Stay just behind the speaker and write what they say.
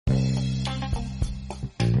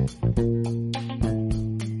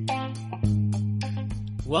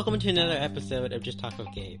Welcome to another episode of Just Talk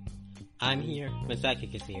with Gabe. I'm here, my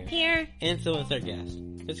sidekick is here. Here. And so is our guest.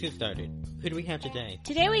 Let's get started. Who do we have today?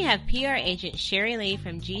 Today we have PR agent Sherry Lee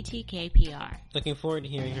from GTK PR. Looking forward to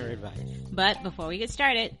hearing her advice. But before we get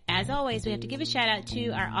started, as always, we have to give a shout out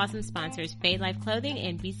to our awesome sponsors, Fade Life Clothing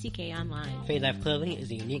and BCK Online. Fade Life Clothing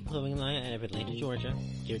is a unique clothing line out of Atlanta, Georgia,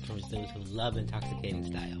 geared towards those who love intoxicating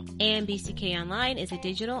style. And BCK Online is a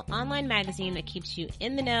digital online magazine that keeps you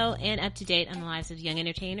in the know and up to date on the lives of young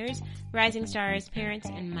entertainers, rising stars, parents,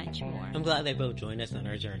 and much more. I'm glad they both joined us on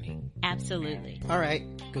our journey. Absolutely. Alright,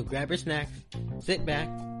 go grab your snacks, sit back,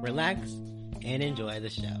 relax, and enjoy the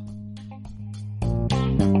show.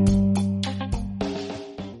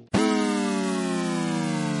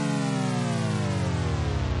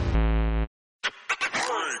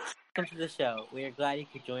 Welcome to the show. We are glad you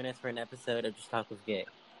could join us for an episode of Just Talk with Gabe.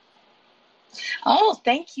 Oh,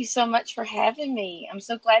 thank you so much for having me. I'm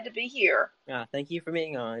so glad to be here. Thank you for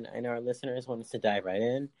being on. I know our listeners want us to dive right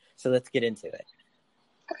in, so let's get into it.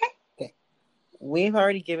 Okay. We've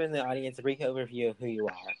already given the audience a brief overview of who you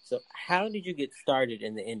are. So how did you get started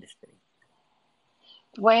in the industry?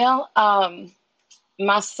 Well,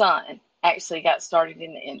 my son actually got started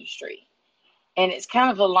in the industry. And it's kind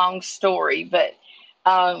of a long story, but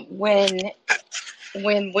when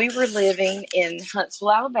we were living in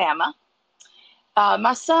Huntsville, Alabama,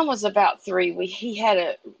 my son was about 3.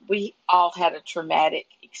 We all had a traumatic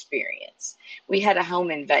experience. We had a home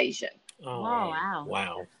invasion. Oh,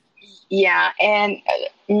 wow. Yeah, and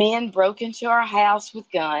men broke into our house with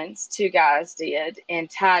guns. 2 guys did, and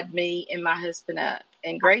tied me and my husband up.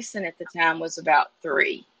 And Grayson at the time was about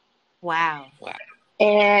 3. Wow.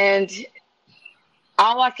 And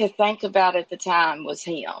all I could think about at the time was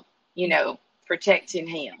him, protecting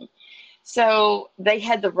him. So they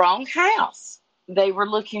had the wrong house. They were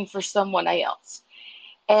looking for someone else.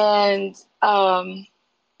 And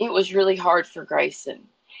it was really hard for Grayson.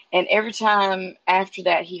 And every time after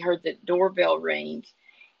that he heard the doorbell ring,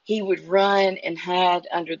 he would run and hide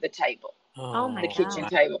under the table, the kitchen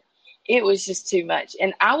table. It was just too much.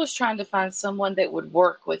 And I was trying to find someone that would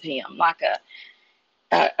work with him, like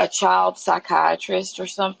a child psychiatrist or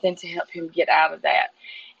something, to help him get out of that.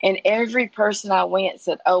 And every person I went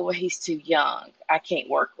said, oh, well, he's too young. I can't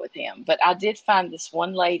work with him. But I did find this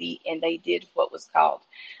one lady, and they did what was called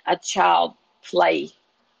a child play.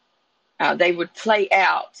 They would play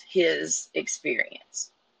out his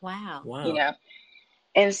experience. Wow.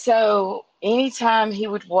 And so anytime he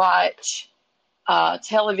would watch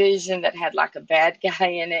television that had like a bad guy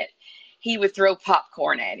in it, he would throw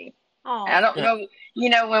popcorn at him. Oh, I don't know,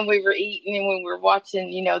 when we were eating and when we were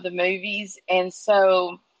watching, the movies. And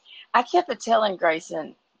so I kept telling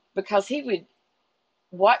Grayson, because he would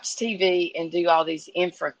watch TV and do all these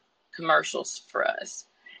infra commercials for us.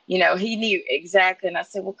 He knew exactly. And I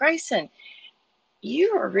said, well, Grayson,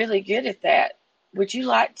 you are really good at that. Would you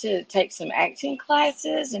like to take some acting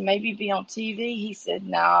classes and maybe be on TV? He said,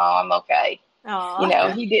 no, I'm okay.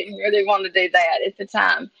 He didn't really want to do that at the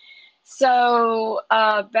time. So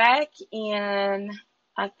back in,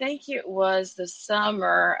 I think it was the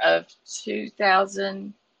summer of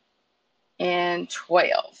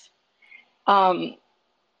 2012,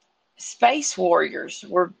 Space Warriors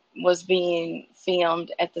was being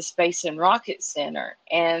filmed at the Space and Rocket Center,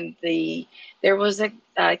 and there was a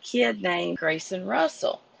kid named Grayson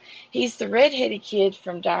Russell. He's the redheaded kid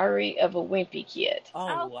from Diary of a Wimpy Kid.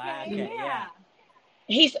 Oh, wow. Okay, yeah.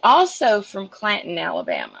 He's also from Clanton,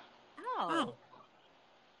 Alabama. Oh.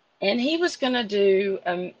 And he was going to do,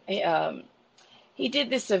 he did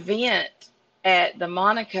this event at the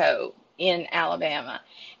Monaco in Alabama.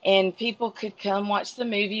 And people could come watch the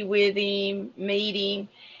movie with him, meet him.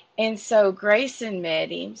 And so Grayson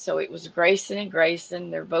met him. So it was Grayson and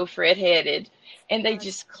Grayson. They're both redheaded. And they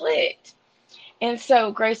just clicked. And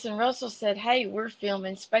so Grayson Russell said, hey, we're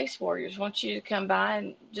filming Space Warriors. I want you to come by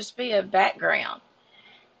and just be a background.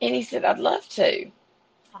 And he said, I'd love to.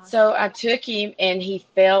 Awesome. So I took him, and he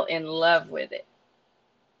fell in love with it.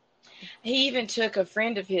 He even took a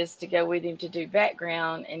friend of his to go with him to do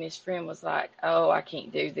background, and his friend was like, oh, I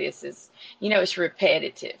can't do this. It's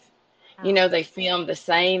repetitive. Oh. They film the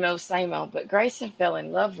same old, but Grayson fell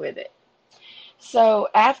in love with it. So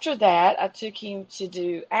after that, I took him to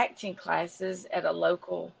do acting classes at a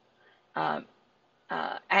local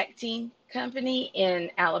acting company in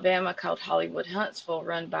Alabama called Hollywood Huntsville,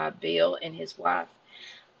 run by Bill and his wife,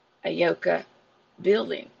 Ayoka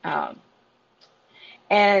Building.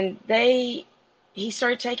 And he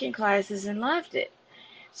started taking classes and loved it.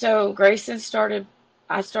 So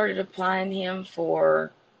I started applying him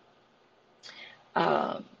for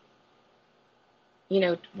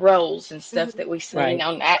roles and stuff that we seen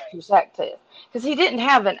on Actors Access, because he didn't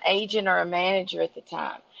have an agent or a manager at the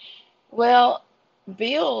time. Well,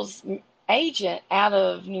 Bill's agent out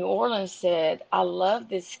of New Orleans said, "I love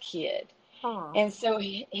this kid." Aww. And so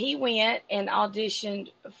he went and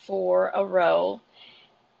auditioned for a role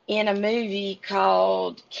in a movie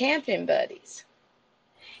called Camping Buddies.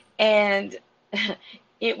 And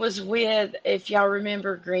it was with, if y'all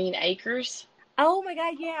remember, Green Acres. Oh my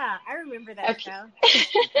God, yeah. I remember that show.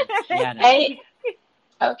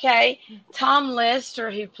 Okay. Tom Lester,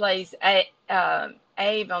 who plays Abe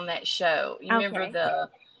on that show. You remember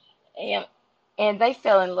and they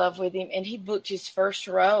fell in love with him, and he booked his first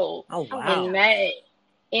role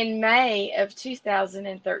in May of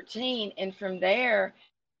 2013. And from there,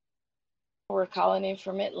 we're calling him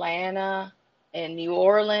from Atlanta and New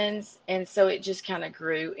Orleans. And so it just kind of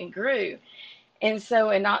grew and grew. And so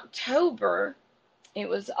in October, it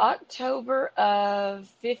was October of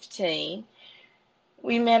 15,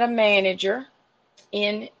 we met a manager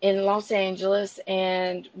in Los Angeles,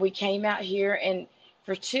 and we came out here, and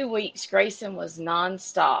for 2 weeks, Grayson was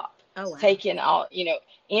nonstop. Oh, wow. Taking all,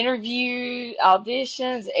 interview,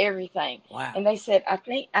 auditions, everything. Wow. And they said, I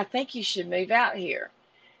think you should move out here.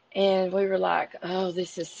 And we were like, oh,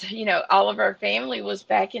 this is, all of our family was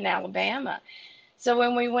back in Alabama. So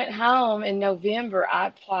when we went home in November, I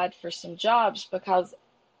applied for some jobs because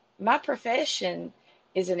my profession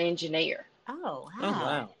is an engineer. Oh, wow. Oh,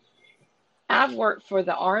 wow. I've worked for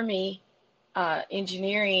the Army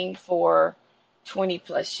engineering for 20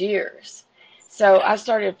 plus years. So I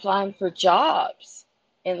started applying for jobs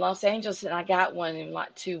in Los Angeles, and I got one in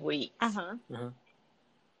like 2 weeks.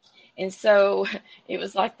 And so it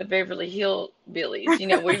was like the Beverly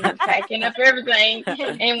Hillbillies. We were packing up everything,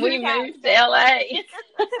 and we moved to L.A.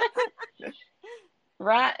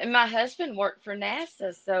 Right. And my husband worked for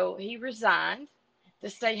NASA, so he resigned to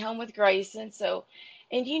stay home with Grayson. So,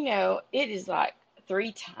 and it is like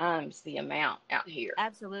 3 times the amount out here.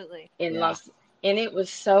 Absolutely. And it was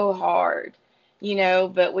so hard,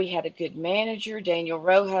 but we had a good manager. Daniel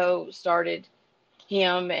Rojo started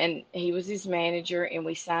him, and he was his manager, and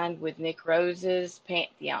we signed with Nick Rose's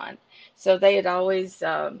Pantheon. So they had always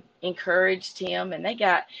encouraged him, and they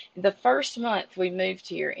got, the first month we moved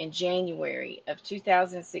here in January of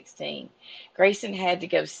 2016, Grayson had to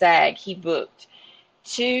go SAG. He booked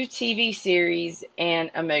 2 TV series and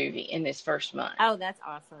a movie in this first month. Oh, that's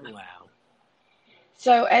awesome. Wow.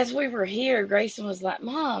 So as we were here, Grayson was like,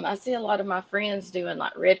 Mom, I see a lot of my friends doing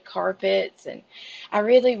like red carpets, and I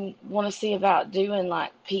really want to see about doing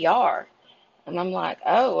like PR. And I'm like,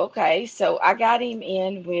 oh, okay. So I got him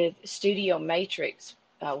in with Studio Matrix,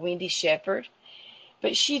 Wendy Shepard.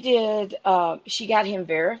 But she got him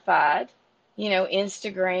verified,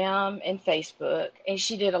 Instagram and Facebook. And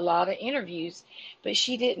she did a lot of interviews, but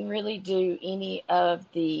she didn't really do any of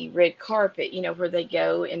the red carpet, where they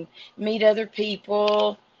go and meet other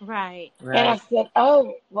people. Right. And I said,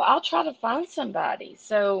 oh, well, I'll try to find somebody.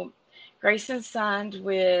 So Grayson signed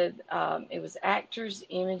with, it was Actors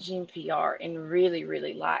Imaging PR, and really,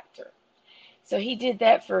 really liked her. So he did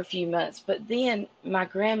that for a few months. But then my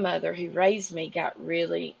grandmother, who raised me, got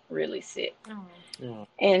really, really sick. Oh.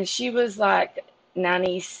 And she was like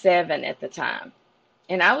 97 at the time.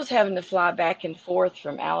 And I was having to fly back and forth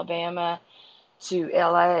from Alabama to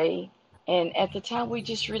LA. And at the time, we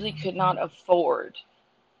just really could not afford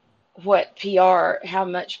how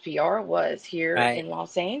much PR was here in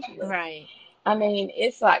Los Angeles. Right. I mean,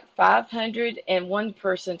 it's like 500, and one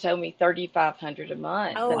person told me 3,500 a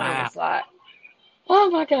month. Oh, and wow. I was like,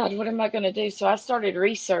 oh my God, what am I going to do? So I started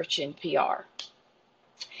researching PR.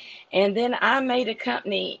 And then I made a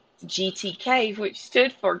company, GTK, which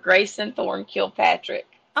stood for Grayson Thorne Kilpatrick.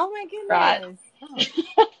 Oh my goodness. Right.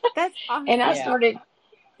 Oh, that's awesome. And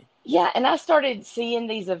I started seeing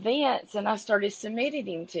these events, and I started submitting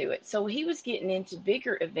him to it. So he was getting into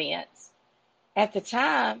bigger events at the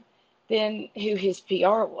time than who his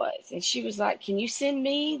PR was. And she was like, can you send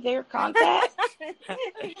me their contact?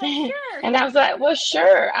 Sure. And I was like, well,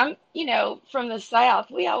 sure. I'm, from the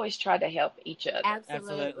South, we always try to help each other.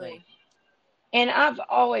 Absolutely. And I've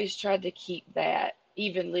always tried to keep that,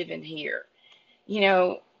 even living here.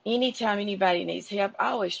 Anytime anybody needs help, I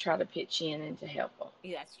always try to pitch in and to help them.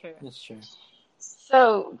 Yeah, that's true. That's true.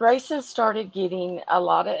 So Grayson started getting a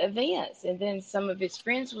lot of events. And then some of his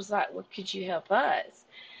friends was like, well, could you help us?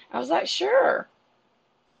 I was like, sure.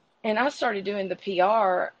 And I started doing the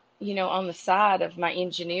PR, on the side of my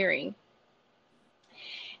engineering.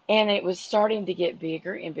 And it was starting to get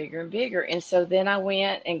bigger and bigger and bigger. And so then I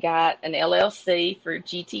went and got an LLC for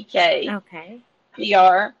GTK Okay.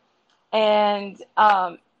 PR. And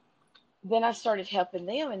then I started helping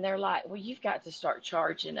them, and they're like, well, you've got to start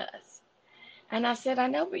charging us. And I said, I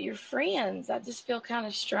know, but you're friends. I just feel kind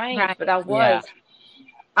of strange. But Right. Yeah.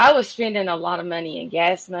 I was spending a lot of money in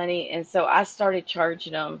gas money. And so I started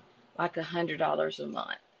charging them like $100 a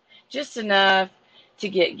month, just enough to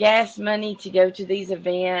get gas money to go to these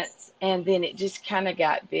events. And then it just kind of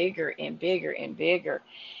got bigger and bigger and bigger.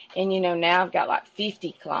 And, now I've got like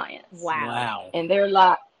 50 clients. Wow. Wow. And they're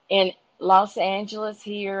like in Los Angeles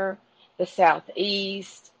here, the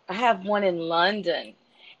Southeast. I have one in London,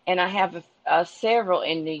 and I have several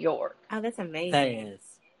in New York. Oh, that's That amazing. is.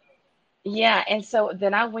 Yeah, and so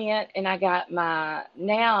then I went and I got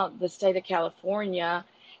now the state of California,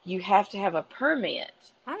 you have to have a permit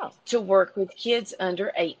Oh, to work with kids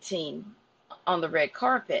under 18 on the red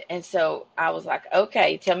carpet. And so I was like,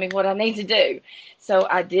 okay, tell me what I need to do. So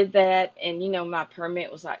I did that, and my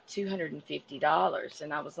permit was like $250.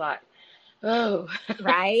 And I was like, oh,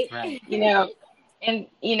 right. Right. and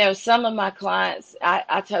some of my clients,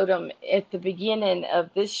 I told them at the beginning of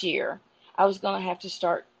this year, I was going to have to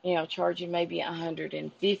start, charging maybe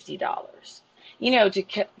 $150,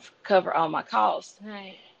 to cover all my costs.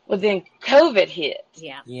 Right. Well, then COVID hit.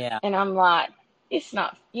 Yeah. Yeah. And I'm like, it's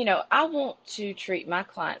not, I want to treat my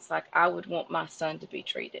clients like I would want my son to be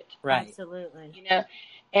treated, Right. Absolutely.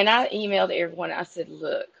 And I emailed everyone. I said,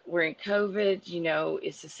 look, we're in COVID,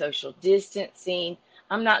 it's a social distancing.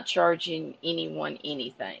 I'm not charging anyone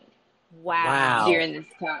anything Wow. Wow. during this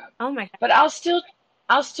time. Oh my God. But I'll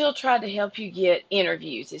still try to help you get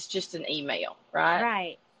interviews. It's just an email, right?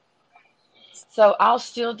 Right. So I'll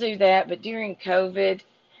still do that. But during COVID,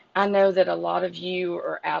 I know that a lot of you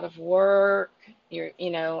are out of work.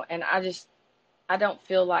 And I don't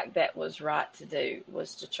feel like that was right to do,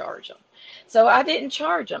 was to charge them. So I didn't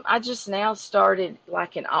charge them. I just now started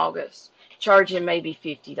like in August, charging maybe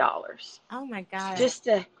 $50 Oh my God. just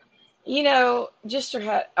to, just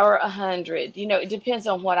or 100. It depends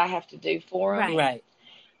on what I have to do for them. Right. Right.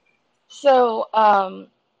 So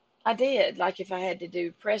I did. Like if I had to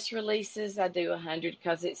do press releases, I do 100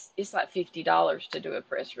 because it's like $50 to do a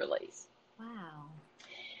press release. Wow.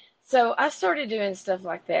 So I started doing stuff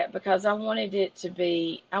like that because I wanted to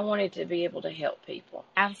be able to help people.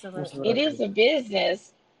 Absolutely. It is a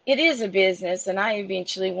business. It is a business, and I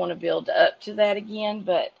eventually want to build up to that again,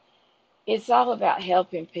 but it's all about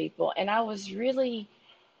helping people. And I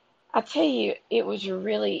tell you,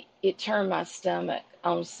 it turned my stomach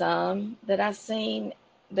on some that I seen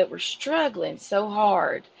that were struggling so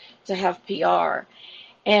hard to have PR.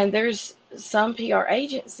 And there's some PR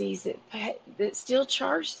agencies that still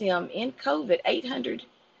charge them in COVID 800,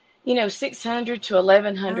 600 to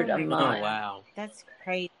 1100 Oh a my Oh month. wow. That's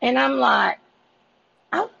crazy. And I'm like,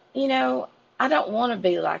 I, I don't want to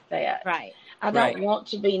be like that. Right. I Right. don't want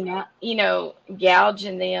to be not,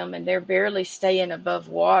 gouging them and they're barely staying above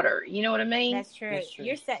water. You know what I mean? That's true. That's true.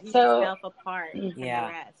 You're setting So yourself apart from the Yeah.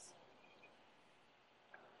 rest.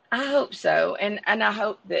 I hope so. And I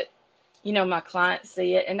hope that, my clients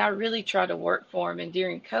see it. And I really try to work for them. And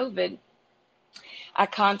during COVID, I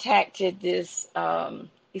contacted this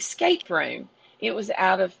escape room. It was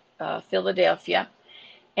out of Philadelphia.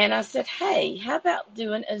 And I said, hey, how about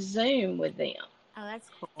doing a Zoom with them? Oh, that's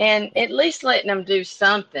cool. And at least letting them do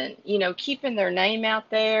something, keeping their name out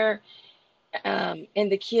there. And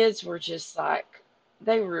the kids were just like,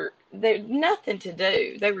 they nothing to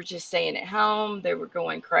do. They were just staying at home. They were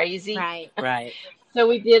going crazy. Right. Right. So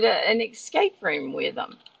we did an escape room with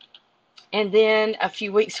them. And then a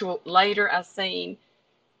few weeks later, I seen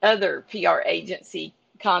other PR agency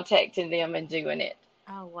contacting them and doing it,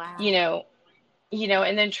 Oh, wow. you know,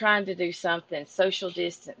 and then trying to do something, social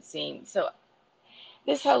distancing. So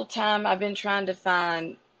this whole time I've been trying to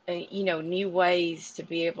find, new ways to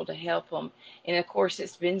be able to help them. And of course,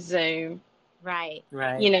 it's been Zoom, Right.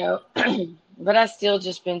 Right. but I still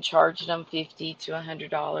just been charging them $50 to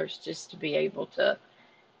 $100 just to be able to,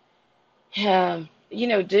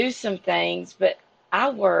 do some things. But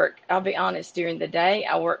I'll be honest, during the day,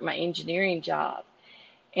 I work my engineering job.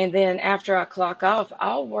 And then after I clock off,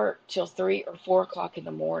 I'll work till 3 or 4 o'clock in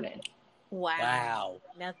the morning, Wow. Wow.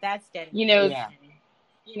 Now that's you know,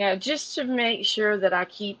 Yeah. just to make sure that I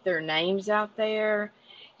keep their names out there,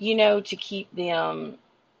 to keep them,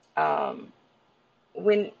 um,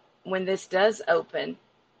 when this does open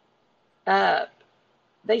up,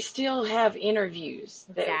 they still have interviews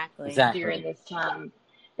Exactly. Exactly. during this time.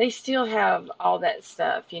 They still have all that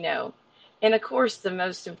stuff, And of course, the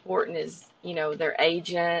most important is, their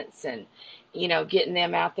agents and, getting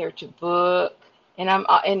them out there to book. And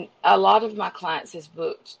a lot of my clients has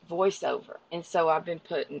booked voiceover. And so I've been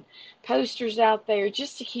putting posters out there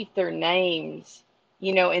just to keep their names,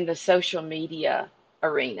 in the social media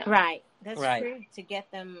arena. Right. That's Right. true. To get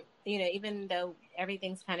them, even though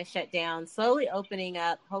everything's kind of shut down, slowly opening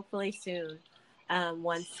up, hopefully soon,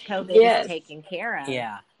 once COVID is Yes. taken care of.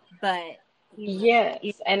 Yeah. But,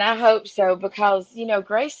 Yes, and I hope so because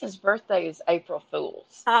Grayson's birthday is April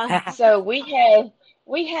Fool's. uh, So we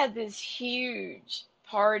had this huge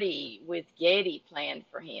party with Getty planned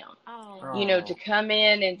for him. oh, To come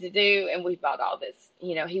in and to do, and we bought all this.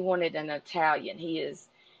 He wanted an Italian.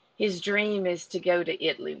 His dream is to go to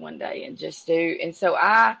Italy one day and just do. And so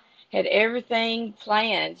I had everything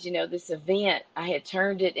planned. This event, I had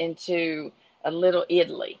turned it into a little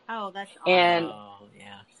Italy. oh, that's awesome. And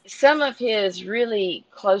yeah. some of his really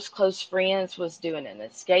close friends was doing an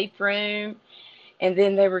escape room, and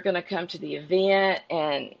then they were going to come to the event.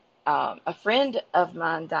 And a friend of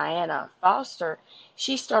mine, Diana Foster,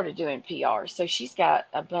 she started doing PR, so she's got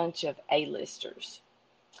a bunch of A-listers.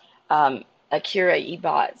 Akira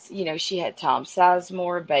Ebotts, she had Tom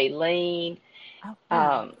Sizemore, Baleen, Oh,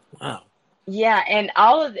 wow. Wow. yeah, and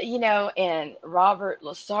all of and Robert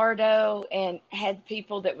Lasardo, and had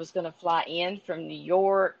people that was going to fly in from New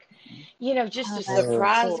York, just to that's so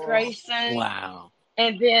surprise cool. Grayson. Wow.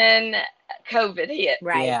 And then COVID hit.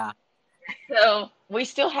 Right. Yeah. So we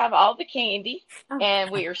still have all the candy, and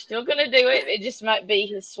we are still going to do it. It just might be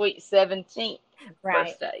his sweet 17th Right.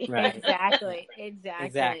 birthday. Right.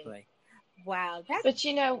 Exactly. Wow. But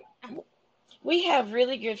we have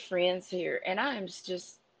really good friends here, and I am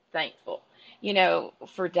just thankful,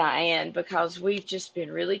 for Diane, because we've just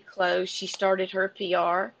been really close. She started her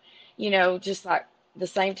PR, just like the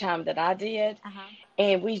same time that I did. Uh-huh.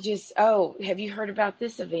 And we just, oh, have you heard about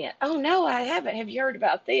this event? Oh, no, I haven't. Have you heard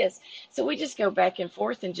about this? So we just go back and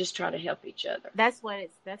forth and just try to help each other. That's where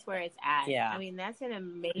it's at. Yeah. I mean, that's an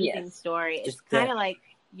amazing Yes. story. It's Just kind of like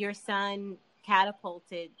your son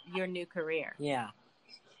catapulted your new career. Yeah.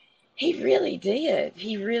 He really did.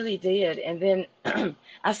 He really did. And then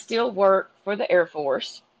I still work for the Air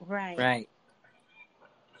Force Right. Right.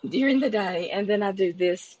 during the day, and then I do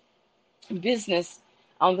this business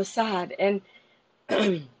on the side. And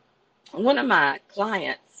one of my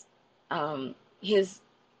clients, his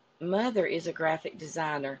mother is a graphic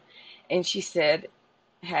designer, and she said,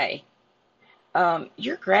 "Hey,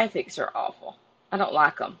 your graphics are awful. I don't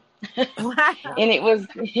like them." Wow. And it was,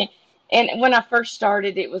 and when I first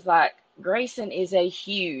started, it was like, Grayson is a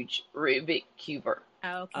huge Rubik cuber.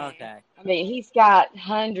 Okay. I mean, he's got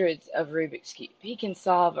hundreds of Rubik's Cube. He can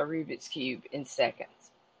solve a Rubik's Cube in seconds.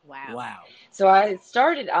 Wow. Wow. So I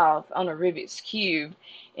started off on a Rubik's Cube,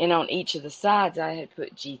 and on each of the sides I had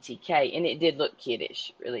put GTK, and it did look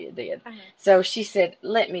kiddish, really it did. Uh-huh. So she said,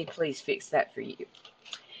 "Let me please fix that for you."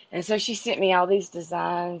 And so she sent me all these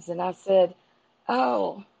designs, and I said,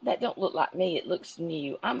 "Oh, that don't look like me. It looks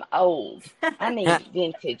new. I'm old. I need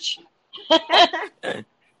vintage."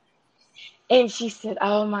 And she said,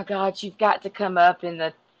 "Oh my God, you've got to come up in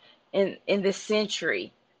this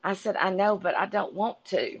century." I said, "I know, but I don't want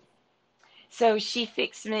to." So she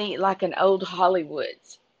fixed me like an old Hollywood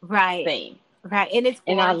Right. theme. Right. And it's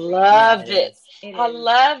And I gorgeous. loved Yeah, it. It I is.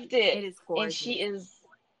 loved it. It is And gorgeous.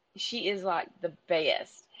 she is like the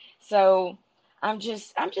best. So I'm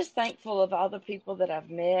just thankful of all the people that I've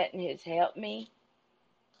met and has helped me,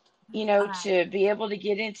 Right. to be able to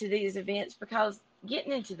get into these events, because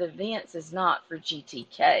getting into the events is not for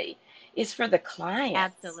GTK. It's for the clients.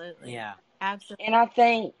 Absolutely. Yeah. Absolutely. And I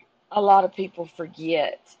think a lot of people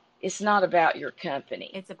forget it's not about your company.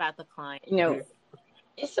 It's about the client.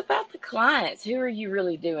 It's about the clients. Who are you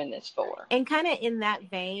really doing this for? And kind of in that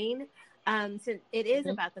vein, since it is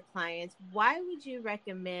about the clients, why would you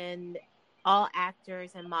recommend all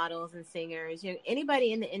actors and models and singers,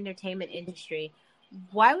 anybody in the entertainment industry,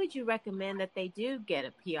 why would you recommend that they do get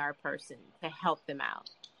a PR person to help them out?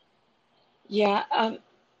 Yeah,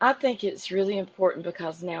 I think it's really important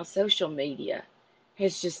because now social media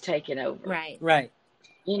has just taken over. Right. Right.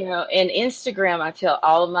 And Instagram, I tell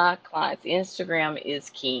all of my clients, Instagram is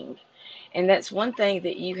king. And that's one thing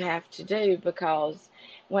that you have to do, because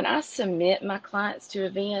when I submit my clients to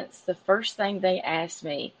events, the first thing they ask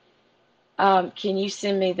me, can you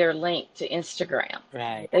send me their link to Instagram?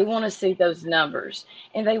 Right. They want to see those numbers,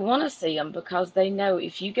 and they want to see them because they know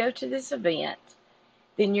if you go to this event,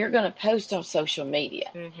 then you're going to post on social media.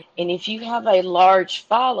 Mm-hmm. And if you have a large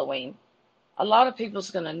following, a lot of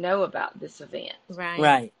people's going to know about this event. Right.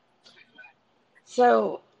 Right.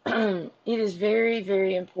 So it is very,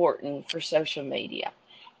 very important for social media.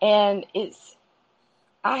 And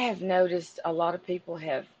I have noticed a lot of people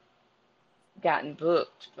have gotten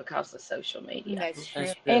booked because of social media. That's true.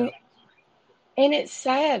 That's true. And it's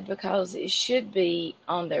sad because it should be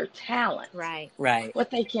on their talent, Right. Right. what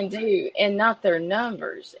they can do, and not their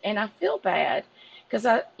numbers. And I feel bad because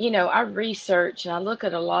I research and I look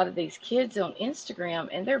at a lot of these kids on Instagram,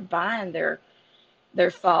 and they're buying their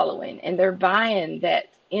following, and they're buying that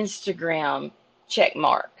Instagram check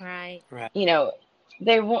mark. Right. Right.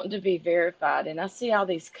 They want to be verified, and I see all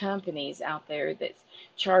these companies out there that's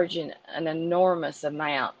charging an enormous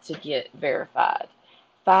amount to get verified,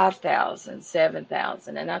 5,000,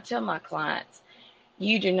 7,000, and I tell my clients,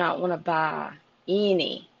 you do not want to buy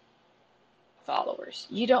any followers.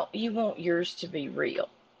 You want yours to be real.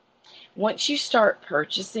 Once you start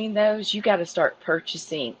purchasing those, you got to start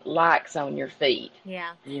purchasing likes on your feed.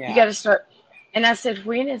 Yeah. You got to start. And I said,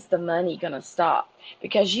 when is the money going to stop?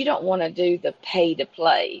 Because you don't want to do the pay to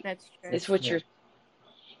play. That's true. It's what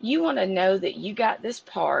you want to know that you got this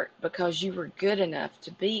part because you were good enough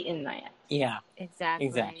to be in that. Yeah.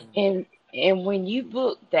 Exactly. And when you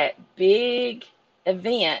book that big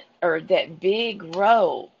event or that big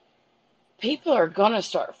role, people are going to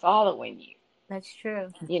start following you. That's true.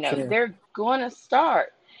 True. They're going to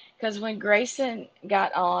start. Because when Grayson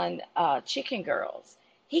got on Chicken Girls,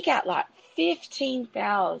 he got like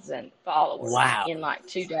 15,000 followers in like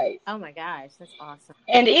 2 days. Oh my gosh, that's awesome.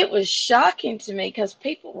 And it was shocking to me because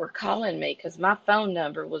people were calling me because my phone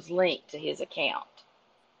number was linked to his account.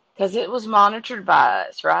 Because it was monitored by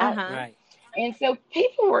us, right? Uh-huh. Right. And so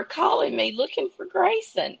people were calling me looking for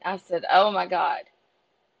Grayson. I said, oh my God,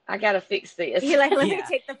 I got to fix this. You're like, let me Yeah.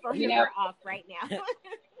 take the phone number off right now.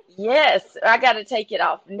 Yes, I got to take it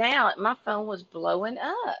off. Now my phone was blowing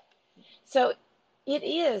up. So it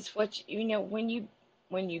is what when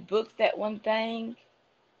you book that one thing,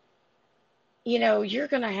 you're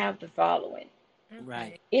going to have the following.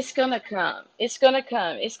 Right. It's going to come. It's going to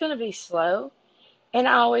come. It's going to be slow. And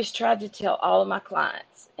I always try to tell all of my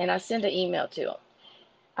clients, and I send an email to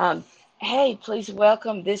them. Hey, please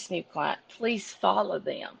welcome this new client. Please follow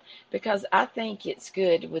them, because I think it's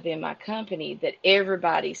good within my company that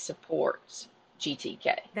everybody supports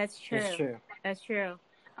GTK. That's true. That's true. That's true.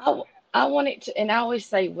 I want it to, and I always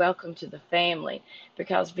say welcome to the family,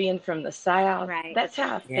 because being from the South, Right. that's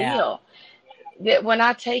how I Yeah. feel. That when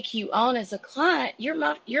I take you on as a client, you're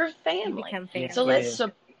You family. become family. So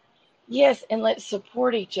let's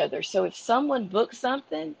support each other. So if someone books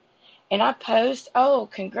something and I post, oh,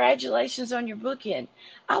 congratulations on your booking,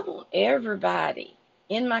 I want everybody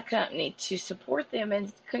in my company to support them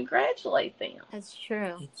and congratulate them. That's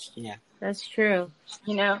true. Yeah. That's true.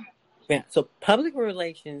 Yeah. So public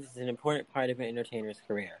relations is an important part of an entertainer's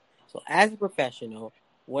career. So as a professional,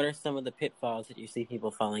 what are some of the pitfalls that you see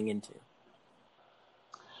people falling into?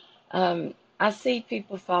 I see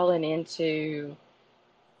people falling into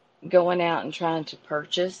going out and trying to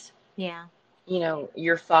purchase, Yeah.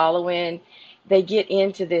 you're following. They get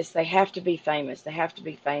into this, they have to be famous. They have to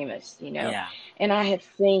be famous, Yeah. And I have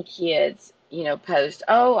seen kids, post,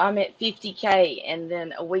 oh, I'm at 50K. And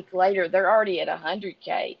then a week later, they're already at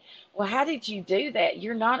 100K. Well, how did you do that?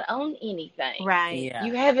 You're not on anything. Right. Yeah.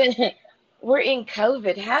 You haven't, we're in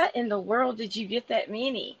COVID. How in the world did you get that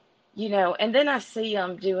many? And then I see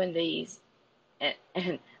them doing these,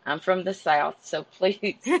 and I'm from the South, so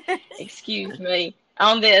please excuse me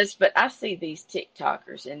on this, but I see these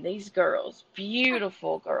TikTokers and these girls,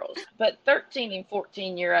 beautiful girls, but 13 and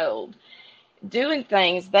 14-year-old, doing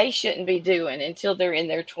things they shouldn't be doing until they're in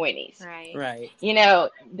their 20s. Right. Right.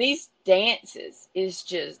 These dances is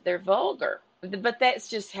just, they're vulgar, but that's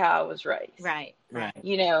just how I was raised. Right. Right.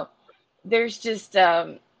 There's just,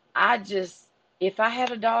 if I had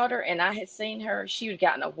a daughter and I had seen her, she would have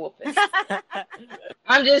gotten a whooping.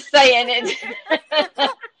 I'm just saying it.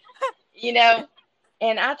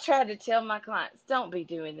 And I try to tell my clients, don't be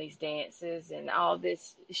doing these dances and all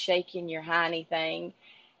this shaking your hiney thing.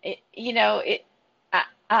 I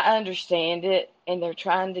understand it, and they're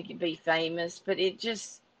trying to be famous, but it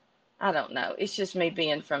just, I don't know. It's just me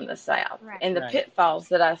being from the South. Right. And the Right. pitfalls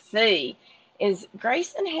that I see is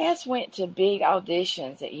Grayson has went to big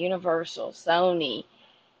auditions at Universal, Sony.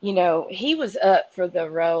 He was up for the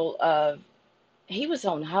role of, he was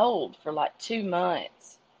on hold for like 2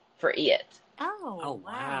 months for it. Oh,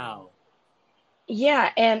 wow.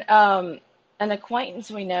 Yeah, and an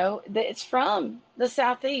acquaintance we know that's from the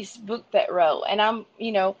Southeast booked that role. And I'm,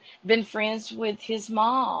 been friends with his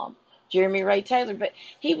mom, Jeremy Ray Taylor, but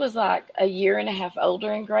he was like a year and a half older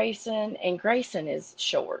than Grayson, and Grayson is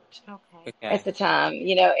short Okay. Okay. at the time,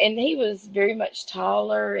 and he was very much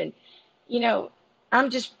taller. And,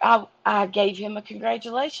 I gave him a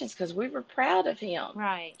congratulations because we were proud of him.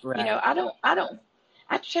 Right. Right. I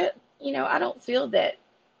don't feel that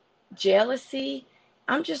jealousy.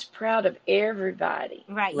 I'm just proud of everybody.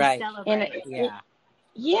 Right. You Right. And celebrate. Yeah.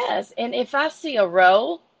 yes, and if I see a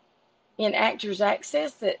role in Actors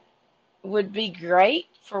Access that would be great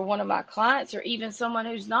for one of my clients or even someone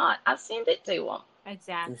who's not, I send it to them,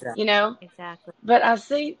 Exactly. you know. Exactly. But I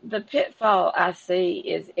see the pitfall I see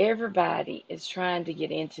is everybody is trying to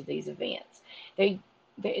get into these events. They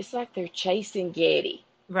it's like they're chasing Getty.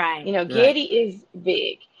 Right. You know, Right. Getty is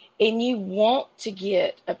big, and you want to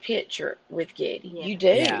get a picture with Getty. Yeah. You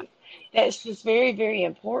Yeah. do. That's just very, very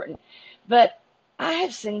important. But I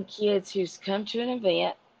have seen kids who's come to an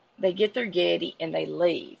event, they get their Getty, and they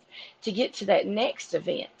leave to get to that next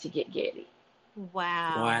event to get Getty.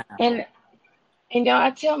 Wow. Wow. And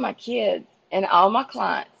I tell my kids and all my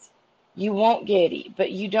clients, you want Getty,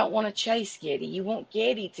 but you don't want to chase Getty. You want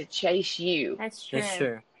Getty to chase you. That's That's true.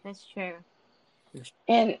 true. That's true.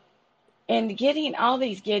 And getting all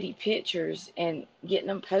these Getty pictures and getting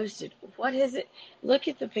them posted. What is it? Look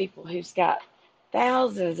at the people who's got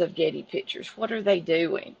thousands of Getty pictures. What are they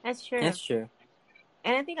doing? That's true. That's true.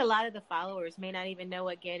 And I think a lot of the followers may not even know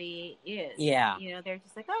what Getty is. Yeah. You know, they're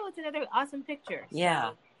just like, oh, it's another awesome picture. So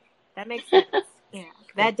Yeah. that makes sense. Yeah,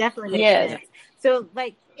 that definitely makes Yes. sense. So,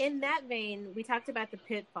 like, in that vein, we talked about the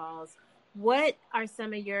pitfalls. What are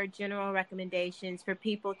some of your general recommendations for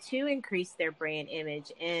people to increase their brand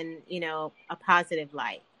image in, you know, a positive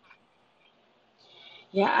light?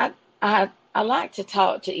 Yeah, I like to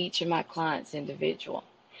talk to each of my clients individual,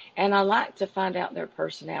 and I like to find out their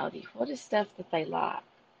personality. What is stuff that they like?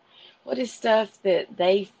 What is stuff that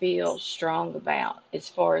they feel strong about as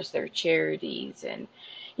far as their charities and,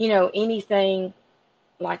 anything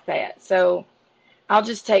like that. So I'll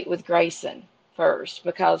just take with Grayson first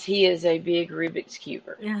because he is a big Rubik's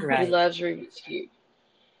Cuber. He Right. loves Rubik's Cube.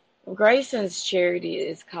 Well, Grayson's charity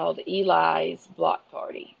is called Eli's Block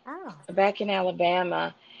Party. Oh, Back in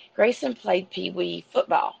Alabama, Grayson played Pee Wee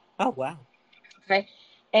football. Oh, wow. Okay.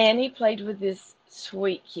 And he played with this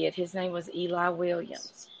sweet kid. His name was Eli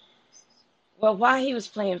Williams. Well, while he was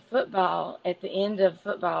playing football, at the end of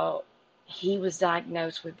football, he was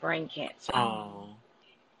diagnosed with brain cancer. Oh.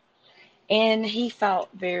 And he fought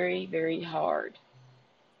very, very hard.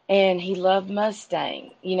 And he loved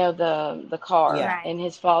Mustang, the car. Yeah. right. And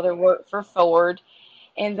his father worked for Ford,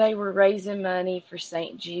 and they were raising money for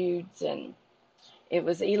St. Jude's, and it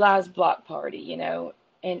was Eli's block party.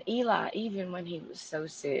 And Eli, even when he was so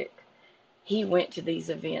sick, he went to these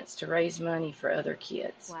events to raise money for other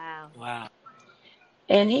kids. Wow. Wow.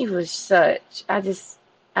 And he was I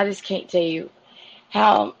just can't tell you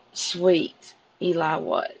how sweet Eli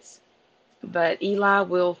was. But Eli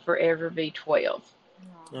will forever be 12.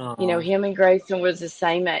 Oh. Him and Grayson was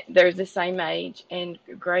they're the same age, and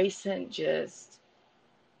Grayson just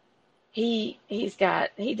he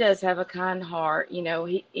does have a kind heart.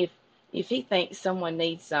 If he thinks someone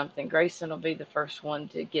needs something, Grayson will be the first one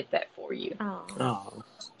to get that for you. Oh, Oh.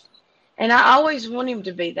 And I always want him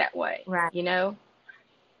to be that way, right.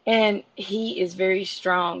 And he is very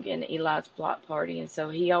strong in Eli's block party, and so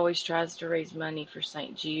he always tries to raise money for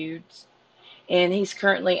St. Jude's. And he's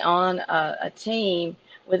currently on a team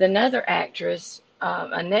with another actress,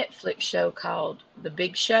 a Netflix show called The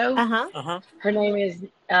Big Show. Uh-huh. Uh-huh. Her name is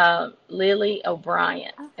Lily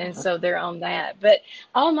O'Brien, and so they're on that. But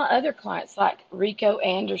all my other clients, like Rico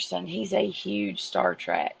Anderson, he's a huge Star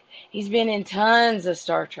Trek. He's been in tons of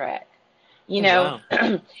Star Trek, Wow.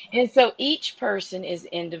 and so each person is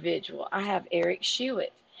individual. I have Eric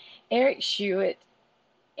Shewitt. Eric Shewitt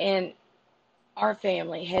and our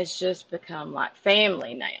family has just become like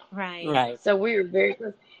family now. Right. Right. So we were very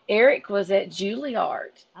close. Eric was at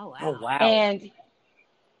Juilliard, Oh, wow. Oh, wow. and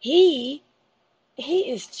he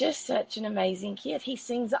is just such an amazing kid. He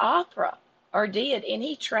sings opera, or did, and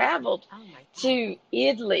he traveled Oh, my God. to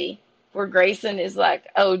Italy, where Grayson is like,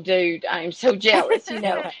 oh, dude, I'm so jealous, Tell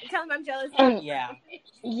him I'm jealous. And Yeah.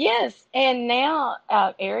 yes, and now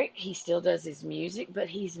Eric, he still does his music, but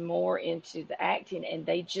he's more into the acting, and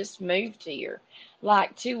they just moved here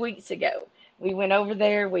like 2 weeks ago. We went over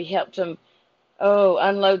there, we helped them,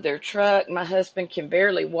 unload their truck. My husband can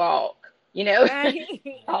barely walk, Right.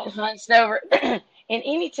 all hunched over. And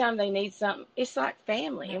anytime they need something, it's like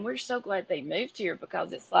family, and we're so glad they moved here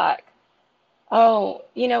because it's like,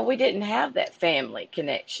 we didn't have that family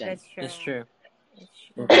connection. That's true. That's true.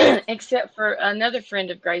 That's true. Except for another friend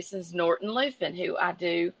of Grayson's, Norton Lufin, who I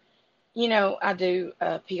do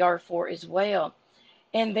PR for as well.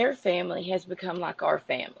 And their family has become like our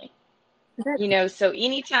family. So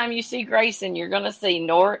anytime you see Grayson, you're going to see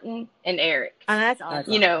Norton and Eric. Oh, that's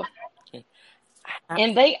awesome. You know,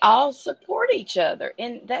 And they all support each other.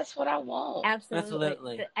 And that's what I want. Absolutely.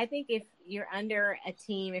 Absolutely. I think if you're under a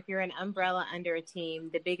team, if you're an umbrella under a team,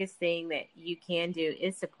 the biggest thing that you can do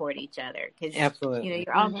is support each other because, Absolutely.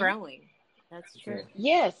 you're all Mhm. growing. That's true.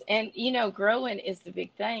 Yes. And, growing is the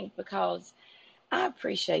big thing because I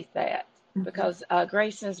appreciate that. Because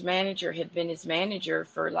Grayson's manager had been his manager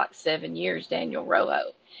for like 7 years, Daniel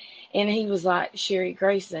Rojo. And he was like, Sherry,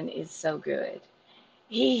 Grayson is so good.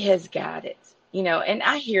 He has got it, and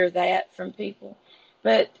I hear that from people.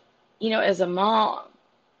 But, as a mom,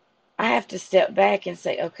 I have to step back and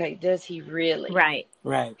say, okay, does he really Right.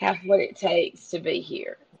 Right. have what it takes to be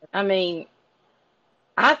here? I mean,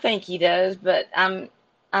 I think he does, but I'm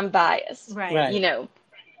biased, Right. Right.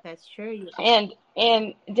 That's true.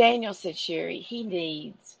 And Daniel said, Sherry, he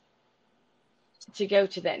needs to go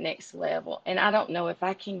to that next level. And I don't know if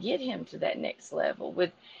I can get him to that next level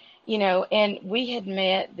with, and we had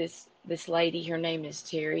met this lady, her name is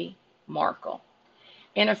Terry Markle.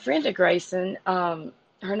 And a friend of Grayson,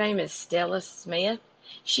 her name is Stella Smith.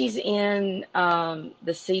 She's in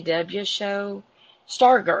the CW show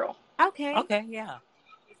Stargirl. Okay. Okay. Yeah.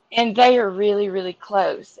 And they are really, really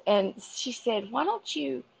close. And she said, why don't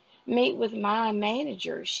you meet with my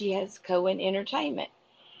manager? She has Cohen Entertainment.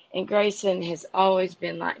 And Grayson has always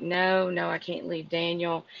been like, no, no, I can't leave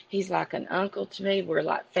Daniel. He's like an uncle to me. We're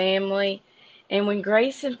like family. And when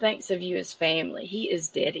Grayson thinks of you as family, he is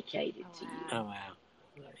dedicated to you, Oh wow.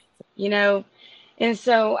 you know? And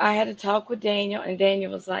so I had a talk with Daniel, and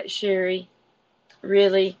Daniel was like, Sherry,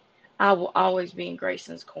 really, I will always be in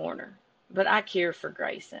Grayson's corner. But I care for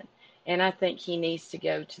Grayson, and I think he needs to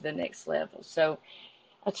go to the next level. So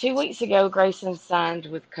 2 weeks ago, Grayson signed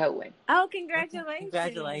with Cohen. Oh, Okay, congratulations.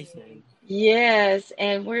 congratulations. Yes,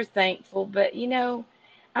 and we're thankful, but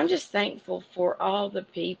I'm just thankful for all the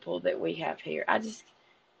people that we have here. I just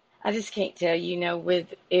can't tell you,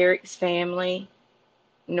 with Eric's family,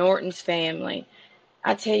 Norton's family,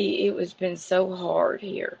 I tell you, it was been so hard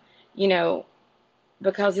here, you know,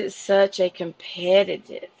 because it's such a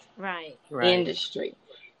competitive Right. Right. industry.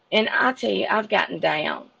 And I tell you, I've gotten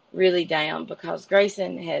down, really down, because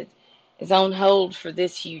Grayson is on hold for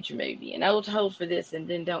this huge movie and on hold for this, and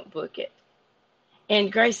then don't book it.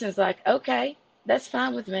 And Grayson's like, okay, that's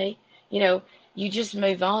fine with me. You know, you just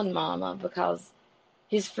move on, Mama, because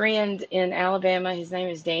his friend in Alabama, his name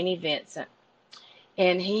is Danny Vincent,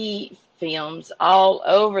 and he films all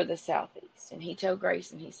over the Southeast. And he told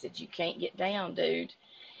Grayson, he said, you can't get down, dude.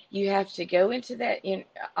 You have to go into that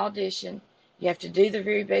audition. You have to do the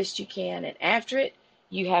very best you can. And after it,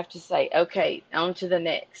 you have to say, okay, on to the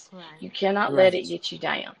next. Right. You cannot let it Right. get you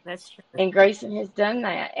down. That's true. And Grayson has done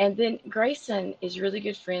that. And then Grayson is really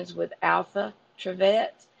good friends with Alpha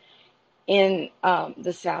Trevette in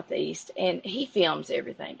the Southeast. And he films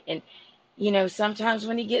everything. And, sometimes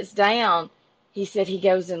when he gets down, he said he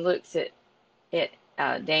goes and looks at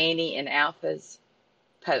Danny and Alpha's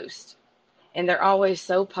post. And they're always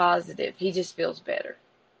so positive. He just feels better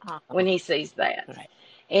when he sees that. Right.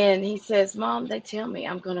 And he says, Mom, they tell me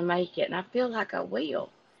I'm going to make it. And I feel like I will.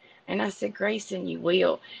 And I said, Grayson, you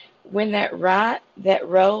will. When that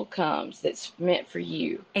role comes that's meant for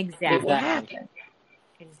you, it Exactly. will Exactly. happen.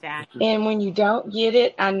 Exactly. And when you don't get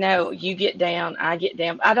it, I know you get down, I get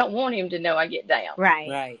down. I don't want him to know I get down. Right.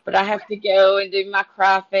 Right. But I have to go and do my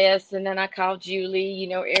cry fest. And then I call Julie,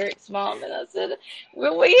 Eric's mom, and I said,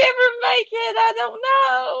 will we ever make it? I don't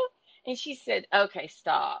know. And she said, okay,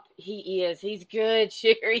 stop. He's good,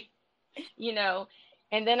 Sherry, you know.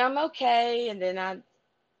 And then I'm okay. And then I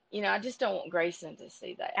just don't want Grayson to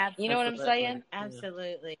see that. You know what I'm Absolutely. saying?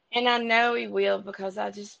 Absolutely. And I know he will, because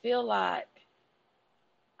I just feel like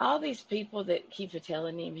all these people that keep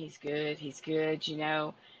telling him he's good,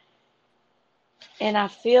 and I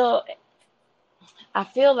feel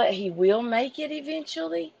that he will make it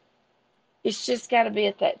eventually. It's just got to be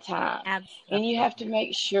at that time. Absolutely. And you have to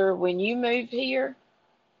make sure when you move here,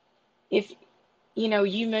 if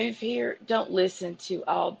you move here, don't listen to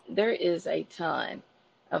there is a ton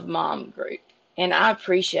of mom group, and I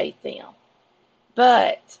appreciate them.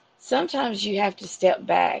 But sometimes you have to step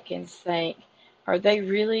back and think, are they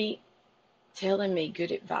really telling me good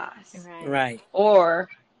advice? Right. Right. Or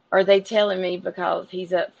are they telling me because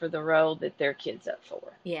he's up for the role that their kid's up for?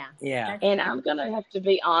 Yeah. Yeah. And I'm going to have to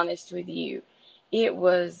be honest with you. It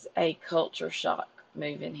was a culture shock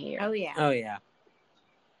moving here. Oh yeah. Oh yeah.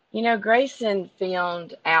 Grayson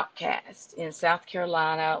filmed Outcast in South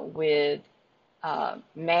Carolina with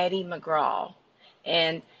Maddie McGraw.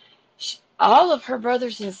 And all of her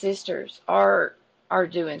brothers and sisters are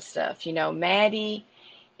doing stuff. Maddie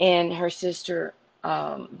and her sister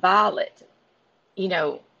Violet,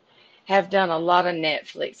 have done a lot of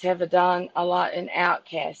Netflix, have done a lot in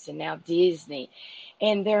Outcast and now Disney.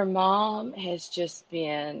 And their mom has just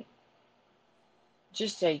been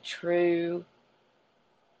just a true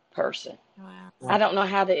person. Wow. I don't know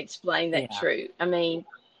how to explain that Yeah. true. I mean,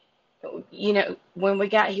 when we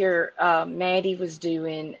got here, Maddie was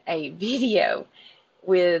doing a video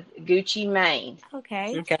with Gucci Mane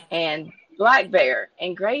Okay. Okay. and Black Bear,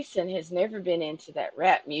 and Grayson has never been into that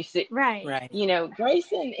rap music. Right. Right.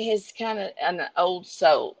 Grayson is kind of an old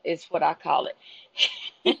soul, is what I call it.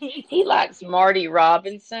 He likes Marty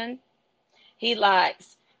Robinson. He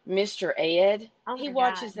likes Mr. Ed. Oh He my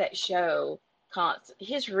watches God. that show constant.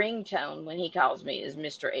 His ringtone when he calls me is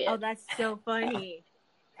Mr. Oh, Ed. that's so funny.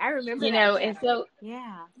 I remember that And show. so,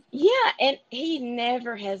 Yeah. yeah, and he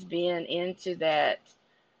never has been into that,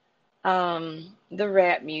 the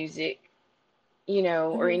rap music,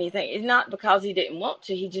 or Mhm. anything. It's not because he didn't want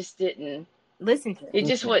to, he just didn't, Listen to it. it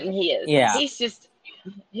just wasn't his. Yeah.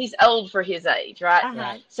 He's old for his age, right? Uh-huh.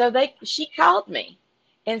 Right. So she called me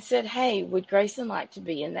and said, "Hey, would Grayson like to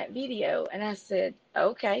be in that video?" And I said,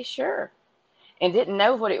 "Okay, sure." And didn't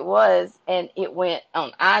know what it was, and it went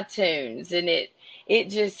on iTunes, and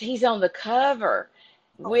he's on the cover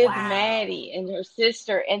with Wow. Maddie and her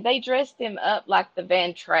sister, and they dressed him up like the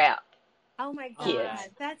Van Trapp Oh my God. kids.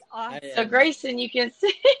 That's awesome. So Grayson, you can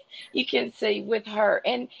see with her,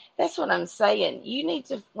 and that's what I'm saying. You need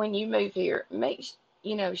to, when you move here, make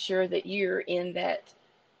sure that you're in that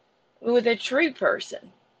with a true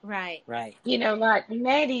person. Right. Right. Like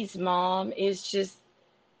Maddie's mom is just,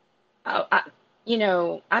 I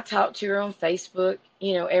I talk to her on Facebook,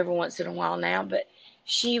 every once in a while now, but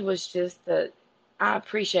she was just I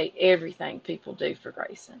appreciate everything people do for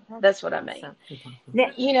Grayson. That's what I mean. Awesome.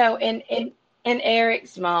 Now, And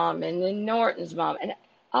Eric's mom and then Norton's mom and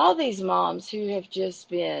all these moms who have just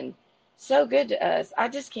been so good to us. I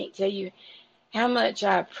just can't tell you how much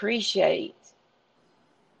I appreciate,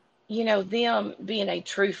 them being a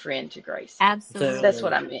true friend to Grayson. absolutely. That's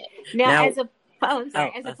what I meant. Now, Now- as a as a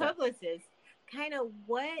I'm sorry. publicist, kind of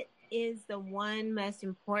what is the one most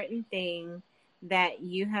important thing that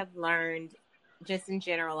you have learned just in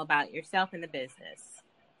general about yourself in the business?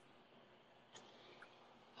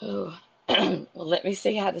 Oh, well, let me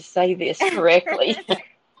see how to say this correctly.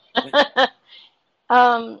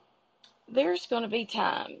 There's going to be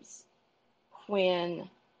times when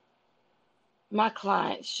my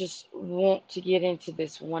clients just want to get into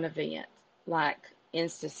this one event, like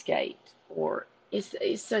Instaskate, or it's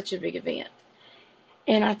such a big event.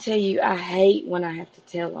 And I tell you, I hate when I have to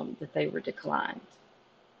tell them that they were declined.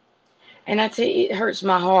 And I tell you, it hurts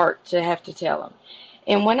my heart to have to tell them.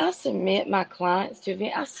 And when I submit my clients to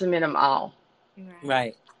event, I submit them all.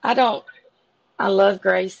 Right. I love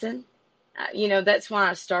Grayson. That's why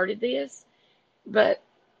I started this. But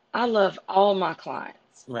I love all my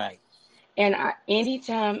clients. Right. And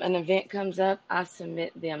anytime an event comes up, I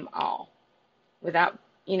submit them all without,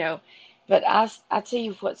 but I tell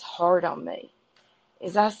you what's hard on me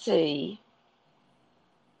is I see,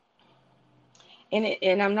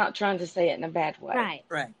 and I'm not trying to say it in a bad way. Right.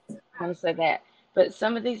 Right. I want to say that. But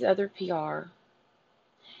some of these other PR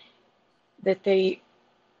that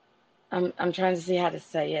I'm trying to see how to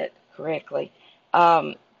say it correctly.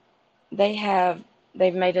 They've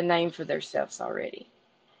made a name for themselves already.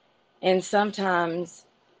 And sometimes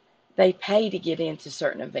they pay to get into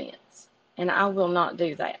certain events. And I will not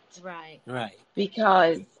do that. Right. Right.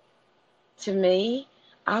 Because to me,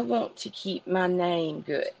 I want to keep my name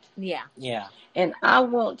good. Yeah. Yeah. And I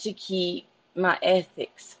want to keep my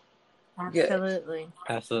ethics good. Absolutely.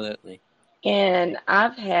 Absolutely. And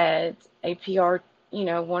I've had a PR,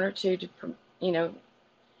 one or two to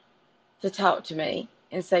talk to me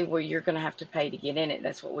and say, well, you're going to have to pay to get in it.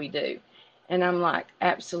 That's what we do. And I'm like,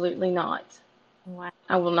 absolutely not. Wow.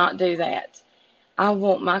 I will not do that. I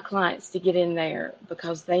want my clients to get in there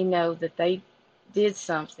because they know that they did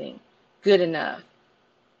something good enough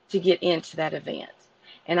to get into that event.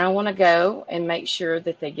 And I want to go and make sure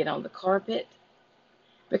that they get on the carpet.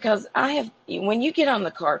 Because when you get on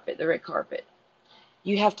the carpet, the red carpet,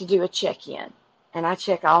 you have to do a check-in. And I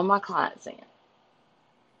check all my clients in.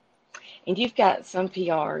 And you've got some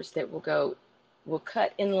PRs that will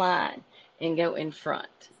cut in line and go in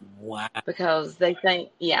front. Wow. Because they think,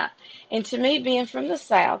 yeah. And to me, being from the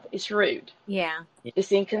South, it's rude. Yeah.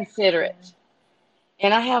 It's inconsiderate.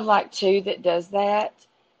 And I have like two that does that.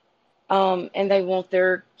 And they want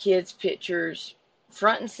their kids' pictures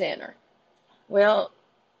front and center. Well,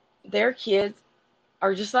 their kids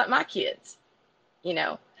are just like my kids.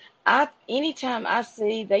 Anytime I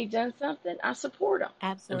see they've done something, I support them.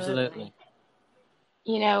 Absolutely.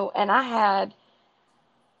 Absolutely. And I had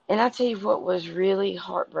And I tell you what was really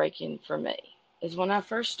heartbreaking for me is when I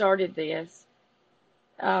first started this,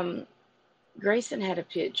 um, Grayson had a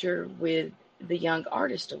picture with the Young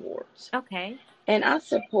Artist Awards. Okay. And I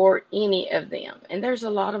support any of them. And there's a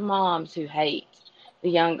lot of moms who hate the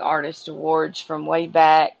Young Artist Awards from way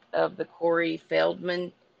back of the Corey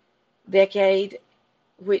Feldman decade,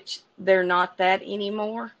 which they're not that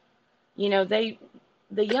anymore. You know, the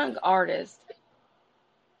young artists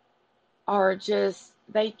are just,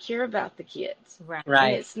 they care about the kids. Right. And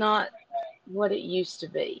Right. it's not what it used to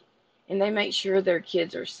be. And they make sure their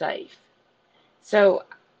kids are safe. So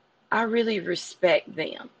I really respect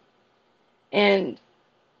them. And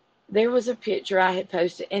there was a picture I had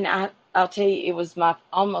posted, and I'll tell you, it was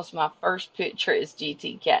almost my first picture as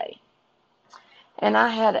GTK. And I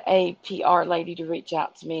had a PR lady to reach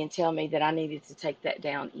out to me and tell me that I needed to take that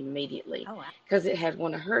down immediately Oh, wow. because it had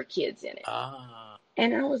one of her kids in it. Ah.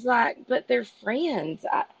 And I was like, but they're friends.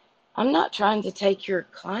 I'm not trying to take your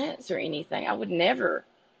clients or anything. I would never,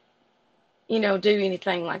 do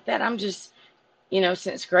anything like that. I'm just,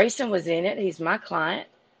 since Grayson was in it, he's my client.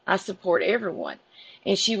 I support everyone.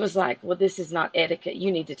 And she was like, well, this is not etiquette.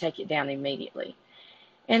 You need to take it down immediately.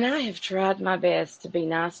 And I have tried my best to be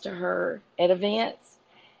nice to her at events.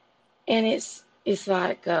 And it's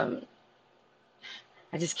like, I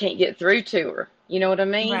just can't get through to her. You know what I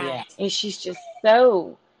mean? Right. Yeah. And she's just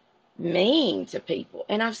so mean to people.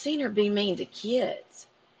 And I've seen her be mean to kids.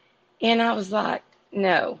 And I was like,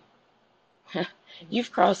 no,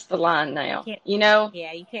 you've crossed the line now. Can't-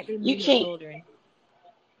 Yeah, you can't be mean to can't. children.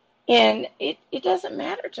 And it doesn't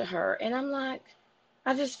matter to her. And I'm like,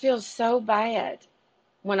 I just feel so bad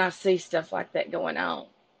when I see stuff like that going on.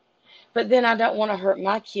 But then I don't want to hurt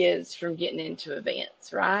my kids from getting into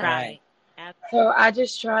events, right? Right. So I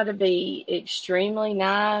just try to be extremely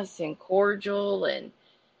nice and cordial, and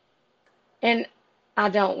I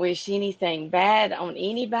don't wish anything bad on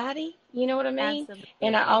anybody. You know what I mean? Absolutely.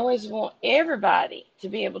 And I always want everybody to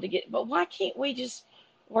be able to get, but why can't we just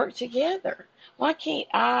work together? Why can't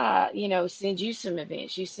I, send you some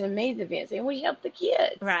events, you send me the events, and we help the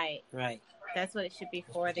kids? Right. Right. That's what it should be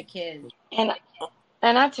for, the kids.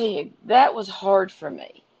 And I tell you, that was hard for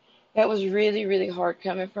me. That was really, really hard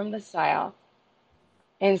coming from the South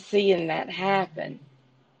and seeing that happen.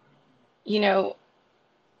 And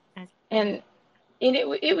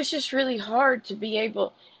it was just really hard to be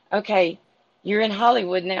able, okay, you're in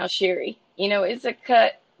Hollywood now, Sherry. It's a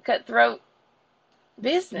cutthroat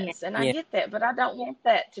business, and I Yeah. get that, but I don't want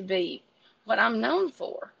that to be what I'm known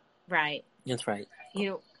for. Right. That's right. You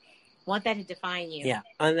don't want that to define you. Yeah.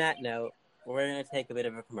 On that note, we're going to take a bit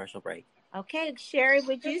of a commercial break. Okay, Sherry,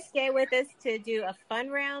 would you stay with us to do a fun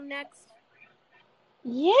round next?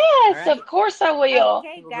 Yes, All right. of course I will.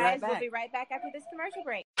 Okay, We'll be right guys, we'll back. be right back after this commercial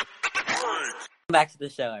break. Welcome back to the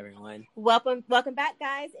show, everyone. Welcome back,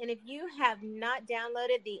 guys. And if you have not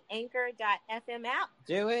downloaded the Anchor.fm app,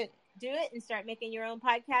 Do it. do it and start making your own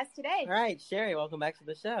podcast today. All right, Sherry, welcome back to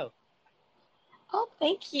the show. Oh,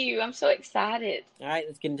 thank you. I'm so excited. All right,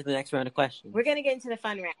 let's get into the next round of questions. We're going to get into the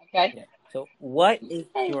fun round. Okay. Yeah. So, what is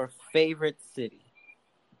your favorite city?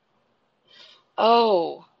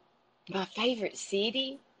 Oh, my favorite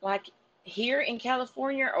city, like here in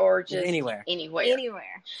California or just Anywhere.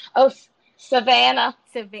 Anywhere. Oh, Savannah,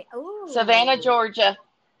 Savannah, Georgia.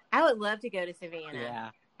 I would love to go to Savannah. Yeah.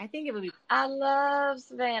 I think it would be I love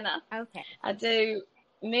Savannah. okay. I do.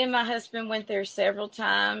 Me and my husband went there several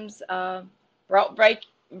times.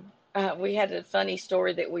 We had a funny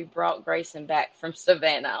story that we brought Grayson back from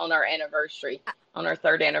Savannah on our anniversary, on our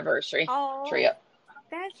third anniversary trip.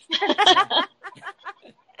 That's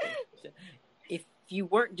If you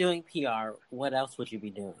weren't doing PR, what else would you be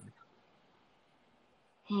doing?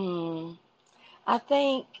 I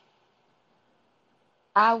think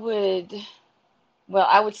I would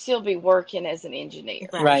still be working as an engineer,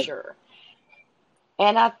 Right. for sure.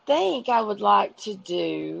 And I think I would like to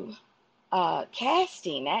do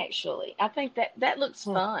casting, actually. I think that looks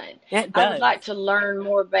fun. It I does. would like to learn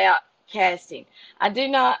more about casting. I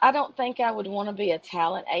don't think I would want to be a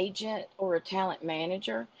talent agent or a talent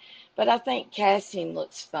manager, but I think casting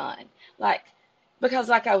looks fun. Because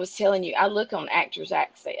like I was telling you, I look on Actors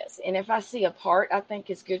Access, and if I see a part I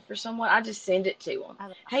think is good for someone, I just send it to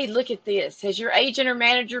them. Hey, look at this. Has your agent or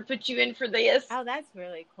manager put you in for this? Oh, that's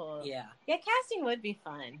really cool. Yeah. Yeah, casting would be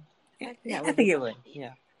fun. I think it would.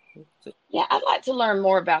 Yeah. So, Yeah, I'd like to learn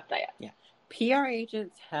more about that. PR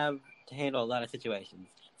agents have to handle a lot of situations.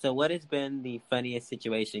 So, what has been the funniest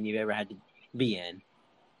situation you've ever had to be in?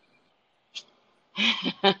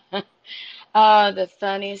 The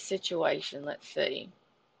funniest situation, let's see.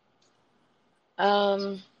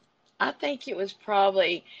 I think it was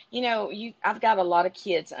probably, I've got a lot of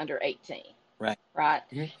kids under 18, Right. right?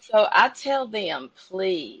 Hmm. So I tell them,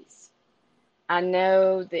 please, I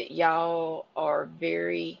know that y'all are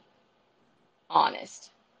very honest,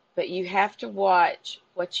 but you have to watch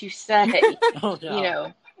what you say, Oh you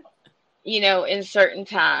no. know, in certain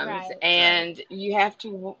times. Right. And you have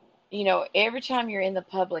to, every time you're in the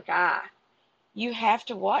public eye, you have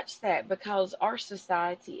to watch that because our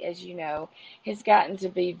society, as you know, has gotten to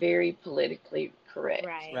be very politically correct.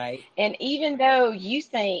 Right. Right. And even though you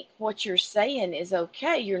think what you're saying is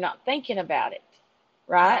okay, you're not thinking about it,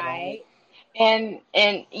 right? Right. And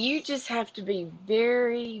you just have to be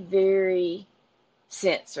very, very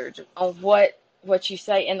censored on what you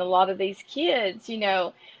say. And a lot of these kids,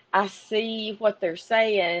 I see what they're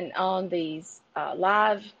saying on these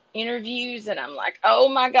live interviews, and I'm like, oh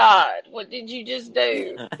my God, what did you just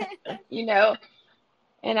do? You know,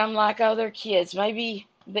 and I'm like, oh, they're kids. Maybe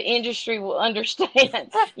the industry will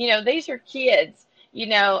understand. These are kids,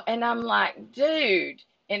 and I'm like, dude.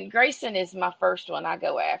 And Grayson is my first one I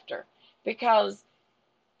go after because,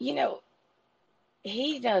 you know,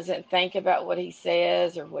 he doesn't think about what he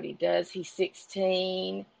says or what he does. He's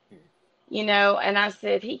 16, and I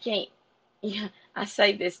said, he can't, yeah, I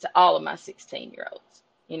say this to all of my 16-year-olds,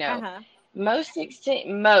 Uh-huh. most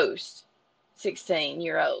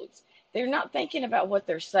 16-year-olds, they're not thinking about what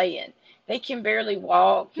they're saying. They can barely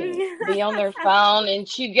walk and be on their phone and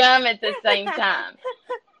chew gum at the same time.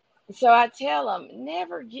 So I tell them,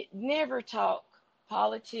 never talk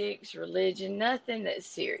politics, religion, nothing that's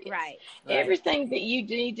serious. Right. Right. Everything that you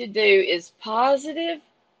need to do is positive,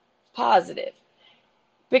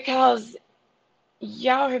 because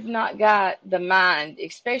y'all have not got the mind,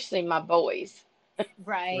 especially my boys.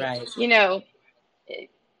 Right. Right. You know,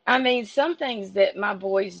 I mean, some things that my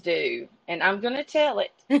boys do, and I'm going to tell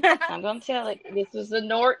it. I'm going to tell it. This was a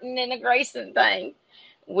Norton and a Grayson thing.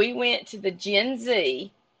 We went to the Gen Z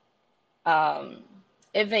um,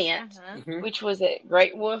 event, Uh-huh. Hmm. which was at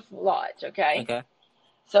Great Wolf Lodge, okay? Okay.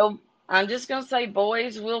 So I'm just going to say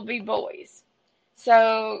boys will be boys.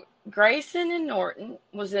 So Grayson and Norton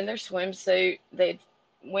was in their swimsuit. They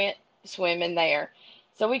went swimming there.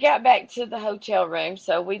 So we got back to the hotel room.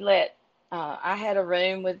 So I had a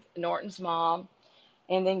room with Norton's mom,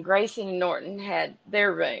 and then Grayson and Norton had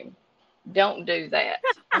their room. Don't do that.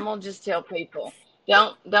 I'm gonna just tell people.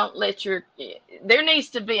 Don't let there needs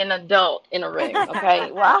to be an adult in a room,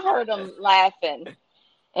 okay? Well, I heard them laughing,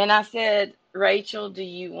 and I said, Rachel, do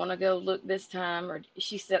you want to go look this time? Or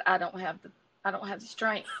she said, I don't have the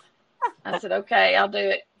strength. I said, okay, I'll do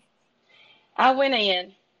it. I went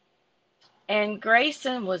in, and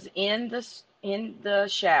Grayson was in the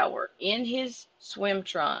shower in his swim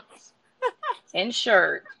trunks and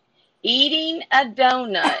shirt, eating a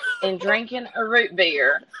donut and drinking a root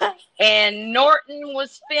beer, and Norton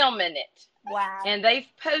was filming it. Wow. And they've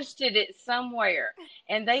posted it somewhere,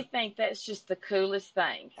 and they think that's just the coolest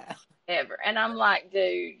thing ever. And I'm like,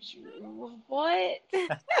 dude, what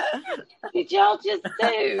did y'all just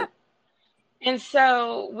do? And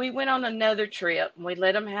so we went on another trip, and we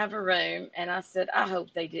let them have a room. And I said, I hope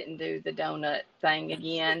they didn't do the donut thing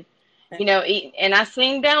again. And I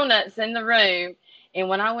seen donuts in the room. And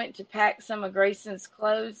when I went to pack some of Grayson's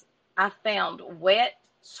clothes, I found wet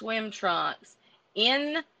swim trunks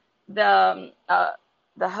in the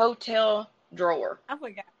hotel drawer. Oh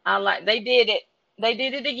my God. I like, they did it. They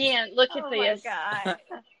did it again. Look at Oh this. my God.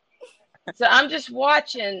 So I'm just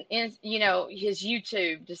watching his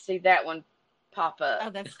YouTube to see that one pop up. Oh,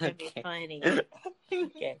 that's gonna be Okay. funny.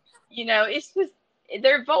 Okay. It's just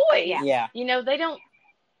they're boys. Yeah. Yeah. They don't,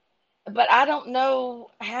 but I don't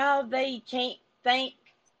know how they can't think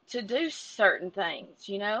to do certain things,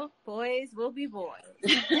 Boys will be boys.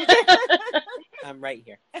 I'm right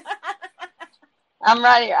here. I'm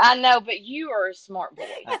right here. I know, but you are a smart boy.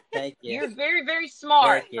 Thank you. You're very, very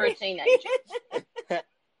smart Thank you. for a teenager.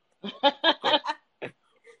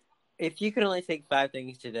 If you could only take 5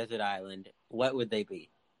 things to Desert Island, what would they be?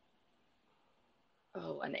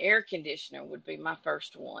 Oh, an air conditioner would be my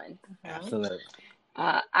first one. Absolutely.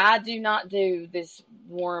 I do not do this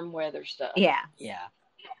warm weather stuff. Yeah. Yeah.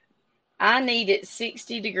 I need it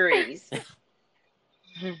 60 degrees.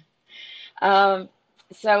 So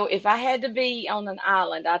if I had to be on an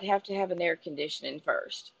island, I'd have to have an air conditioning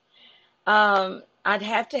first. I'd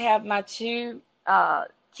have to have my 2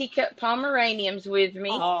 teacup Pomeranians with me,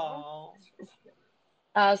 Oh.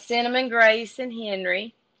 Cinnamon, Grace, and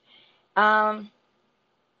Henry. Gosh,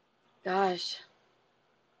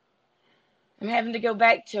 I'm having to go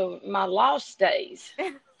back to my lost days.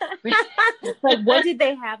 Like, what did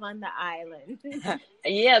they have on the island?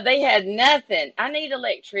 Yeah, they had nothing. I need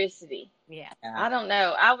electricity. Yeah. I don't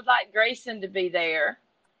know. I would like Grayson to be there,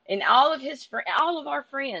 and all of our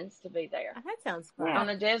friends to be there Oh, that sounds on fun.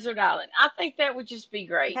 a desert island. I think that would just be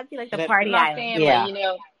great. That'd be like the But party My island. family,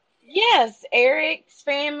 Yeah. Yes, Eric's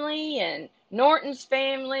family and Norton's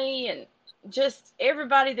family and just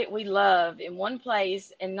everybody that we love in one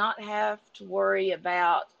place and not have to worry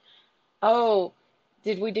about, oh,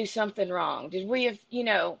 did we do something wrong? Did we have, you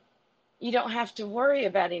don't have to worry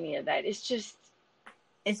about any of that. It's just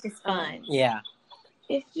fun. Yeah.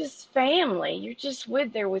 It's just family. You're just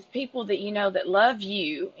there with people that you know that love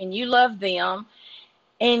you and you love them,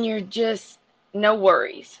 and you're just no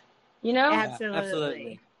worries,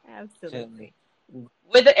 Absolutely. Absolutely.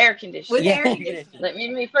 with the air conditioning. With air conditioning. Let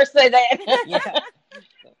me first say that. Yeah.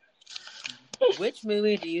 Which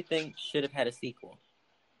movie do you think should have had a sequel?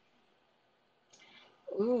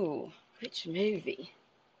 Ooh, which movie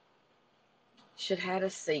should have had a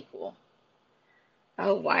sequel?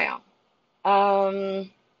 Oh wow.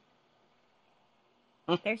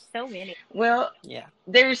 There's so many. Well, Yeah.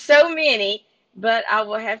 there's so many, but I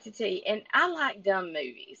will have to tell you, and I like dumb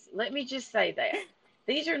movies. Let me just say that.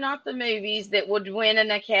 These are not the movies that would win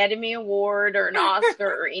an Academy Award or an Oscar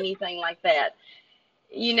or anything like that.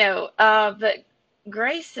 But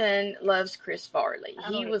Grayson loves Chris Farley.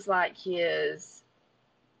 He was like his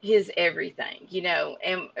everything,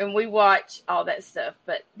 and we watch all that stuff.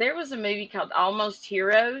 But there was a movie called Almost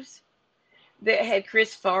Heroes that had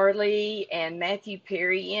Chris Farley and Matthew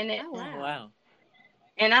Perry in it. Oh, wow. Wow.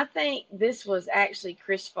 And I think this was actually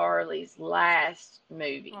Chris Farley's last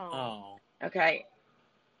movie. Oh. Okay.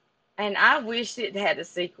 And I wish it had a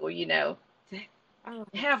sequel, to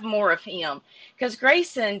have more of him. Because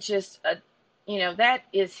Grayson just, that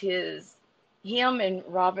is him and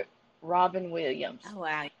Robin Williams. Oh,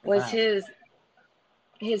 wow. Was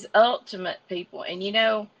his ultimate people.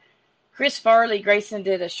 And, Chris Farley, Grayson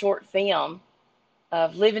did a short film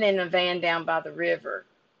of living in a van down by the river,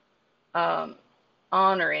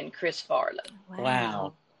 honoring Chris Farley.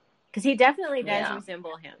 Wow. Because he definitely does Yeah.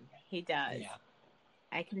 resemble him. He does. Yeah.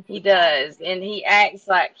 I can. He does, and he acts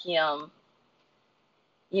like him,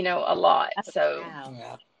 a lot. So,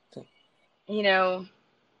 Wow. Yeah.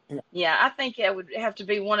 Yeah, I think it would have to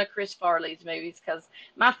be one of Chris Farley's movies because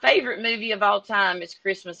my favorite movie of all time is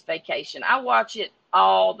Christmas Vacation. I watch it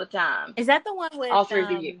all the time, Is that the one with all through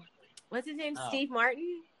the year. what's his name? Oh. Steve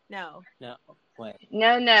Martin? No. No. Wait.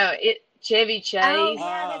 No, Chevy Chase, Oh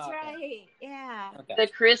yeah, that's okay. right. Yeah. Okay. the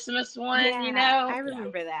Christmas one, Yeah, I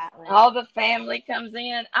remember that one. all the family comes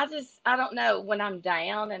in. I don't know, when I'm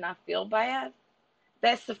down and I feel bad,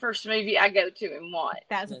 that's the first movie I go to and watch.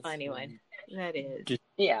 That's a funny one. That is.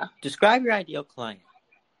 Yeah. Describe your ideal client.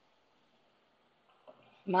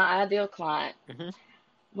 My ideal client. Mhm.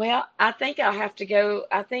 Well, I think I'll have to go.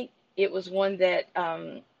 I think it was one that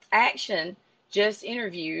Action just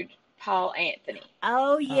interviewed Paul Anthony.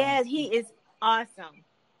 Oh yes, he is awesome.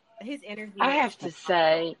 His interview. I have to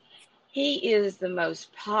say, he is the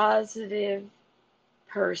most positive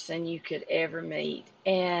person you could ever meet.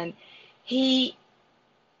 And he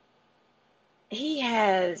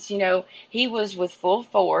has, he was with Full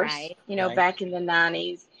Force, Right. Right. back in the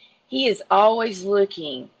 90s. He is always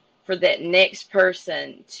looking for that next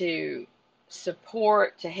person to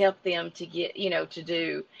support, to help them to get, to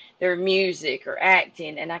do their music or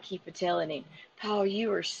acting. And I keep telling him, Paul,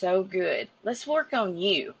 you are so good. Let's work on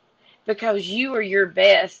you because you are your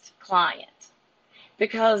best client.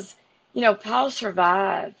 Because, Paul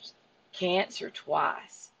survived cancer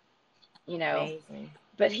twice, Amazing.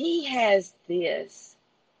 but he has this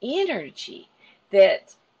energy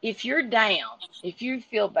that if you're down, if you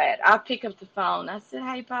feel bad, I pick up the phone. I said,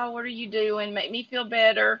 hey, Paul, what are you doing? Make me feel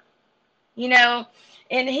better.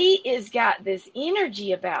 And he has got this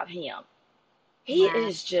energy about him. He Wow.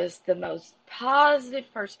 is just the most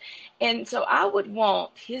positive person. And so I would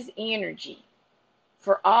want his energy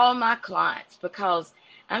for all my clients because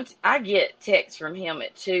I get texts from him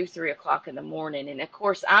at 2, 3 o'clock in the morning. And of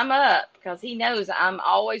course I'm up because he knows I'm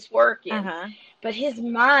always working, Uh-huh. but his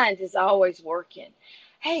mind is always working.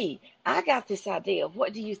 Hey, I got this idea.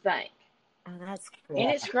 What do you think? Oh, that's cool. And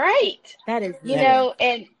it's great, That is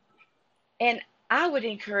and I would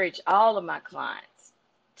encourage all of my clients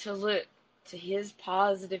to look to his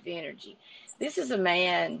positive energy. This is a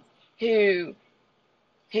man who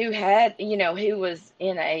had, who was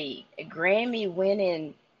in a Grammy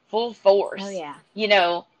winning Full Force. Oh yeah.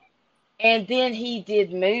 And then he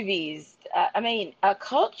did movies. That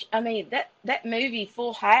movie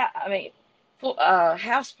Full House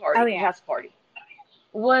Party. Oh, yeah. House Party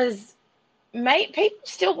was people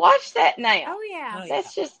still watch that now. Oh yeah. Oh, yeah.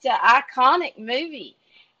 That's just an iconic movie.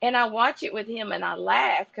 And I watch it with him and I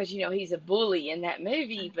laugh because, he's a bully in that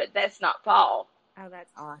movie, but that's not Paul. Oh,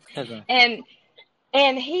 that's awesome. Okay.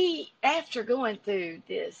 And he, after going through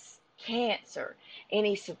this cancer, and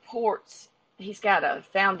he's got a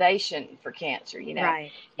foundation for cancer,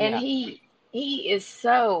 Right. and Yeah. he is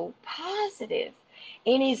so positive.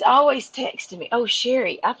 And he's always texting me, "Oh,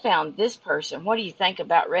 Sherry, I found this person. What do you think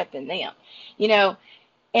about repping them?" You know,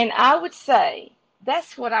 and I would say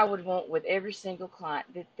that's what I would want with every single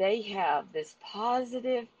client, that they have this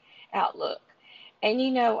positive outlook. And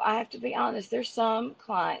I have to be honest, there's some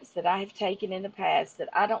clients that I have taken in the past that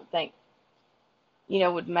I don't think,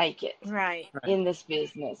 would make it Right. Right. in this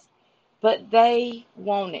business. But they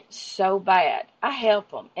want it so bad. I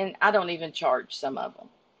help them, and I don't even charge some of them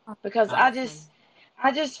because Awesome.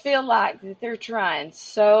 I just feel like that they're trying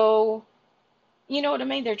so, you know what I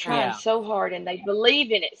mean? They're trying Yeah. so hard and they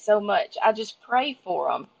believe in it so much. I just pray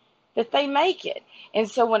for them that they make it. And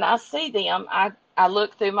so when I see them, I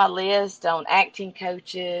look through my list on acting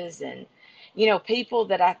coaches and, people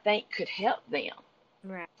that I think could help them.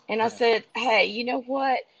 Right. And I Right. said, hey, you know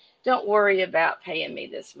what? Don't worry about paying me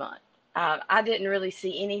this month. I didn't really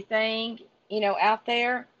see anything, out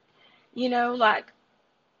there, like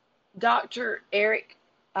Dr. Eric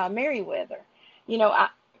Merriweather.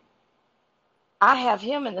 I have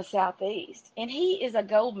him in the Southeast, and he is a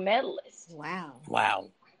gold medalist. Wow. Wow.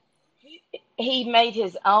 He made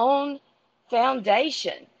his own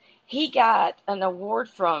foundation. He got an award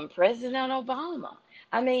from President Obama.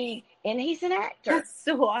 I mean, and he's an actor. That's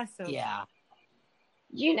so awesome. Yeah.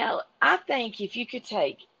 I think if you could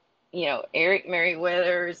take, Eric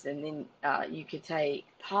Merriweather's, and then you could take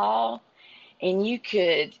Paul, and you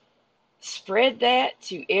could spread that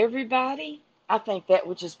to everybody, I think that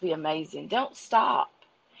would just be amazing. Don't stop.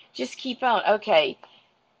 Just keep on. Okay,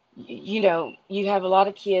 you have a lot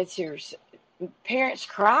of kids parents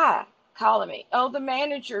cry calling me. Oh, the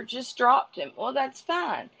manager just dropped him. Well, that's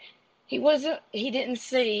fine. He didn't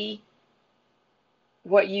see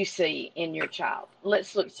what you see in your child.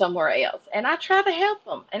 Let's look somewhere else. And I try to help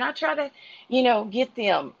them. And I try to, get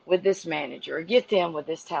them with this manager or get them with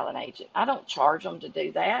this talent agent. I don't charge them to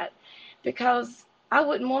do that because I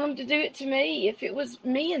wouldn't want them to do it to me if it was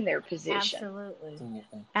me in their position. Absolutely.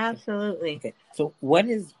 Okay. Absolutely. Okay. So, what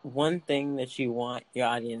is one thing that you want your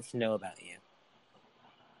audience to know about you?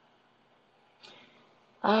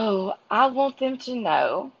 Oh, I want them to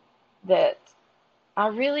know that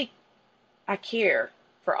I care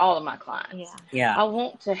for all of my clients. Yeah. Yeah. I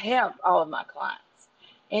want to help all of my clients.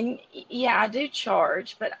 And yeah, I do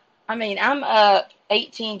charge, but I mean, I'm up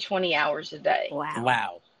 18, 20 hours a day. Wow.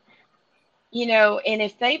 Wow. And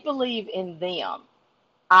if they believe in them,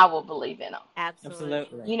 I will believe in them. Absolutely.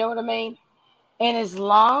 Absolutely. You know what I mean? And as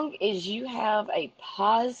long as you have a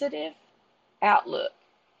positive outlook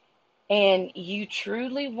and you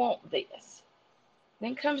truly want this,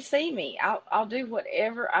 then come see me. I'll do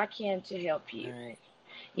whatever I can to help you. All right.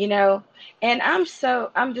 And I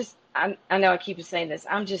know I keep saying this.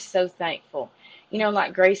 I'm just so thankful.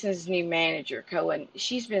 Like Grayson's new manager, Cohen,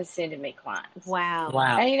 she's been sending me clients. Wow.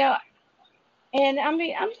 Wow. And I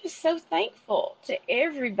mean, I'm just so thankful to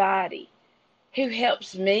everybody who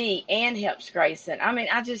helps me and helps Grayson. I mean,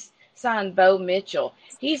 I just signed Bo Mitchell.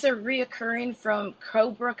 He's a reoccurring from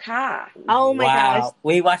Cobra Kai. Oh my gosh.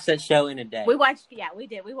 We watched that show in a day. We watched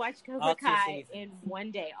Cobra All 2 Kai seasons. in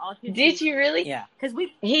one day. All 2 Did seasons. you really? Yeah. Because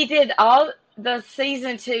He did all the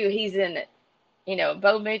season 2. He's in it.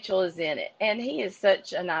 Bo Mitchell is in it, and he is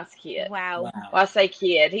such a nice kid. wow. Wow. Well, I say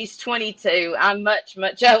kid. He's 22. I'm much,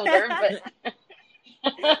 much older,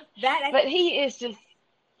 but he is just,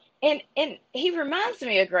 and he reminds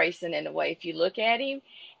me of Grayson in a way. If you look at him,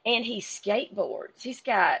 and he skateboards. He's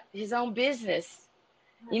got his own business,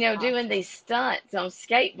 doing these stunts on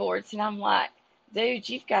skateboards, and I'm like, dude,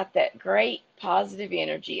 you've got that great positive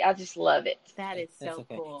energy. I just love it. That is That's so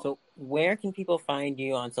okay. cool. So, where can people find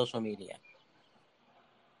you on social media?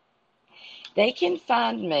 They can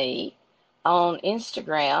find me on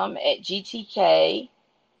Instagram at GTK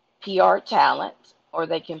PR Talent, or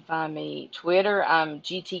they can find me Twitter. I'm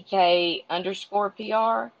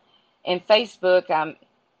GTK_PR, and Facebook I'm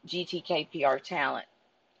GTK PR Talent.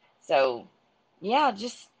 So yeah,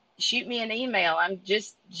 just shoot me an email. I'm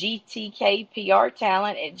just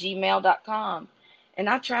GTKPRTalent@gmail.com, and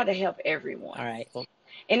I try to help everyone. All right. Well,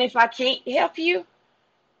 And if I can't help you,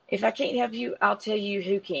 I'll tell you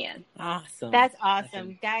who can. awesome. That's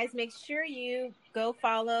awesome. Guys, make sure you go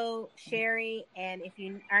follow Sherry. And if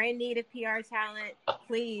you are in need of PR talent,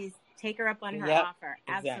 please Take her up on her Yep, offer.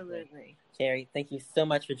 exactly. Absolutely. Carrie, thank you so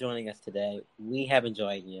much for joining us today. We have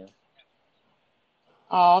enjoyed you.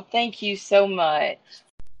 Oh, thank you so much.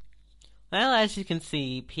 Well, as you can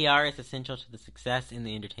see, PR is essential to the success in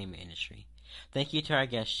the entertainment industry. Thank you to our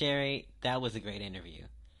guest, Sherry. That was a great interview.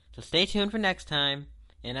 So stay tuned for next time,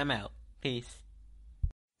 and I'm out. Peace.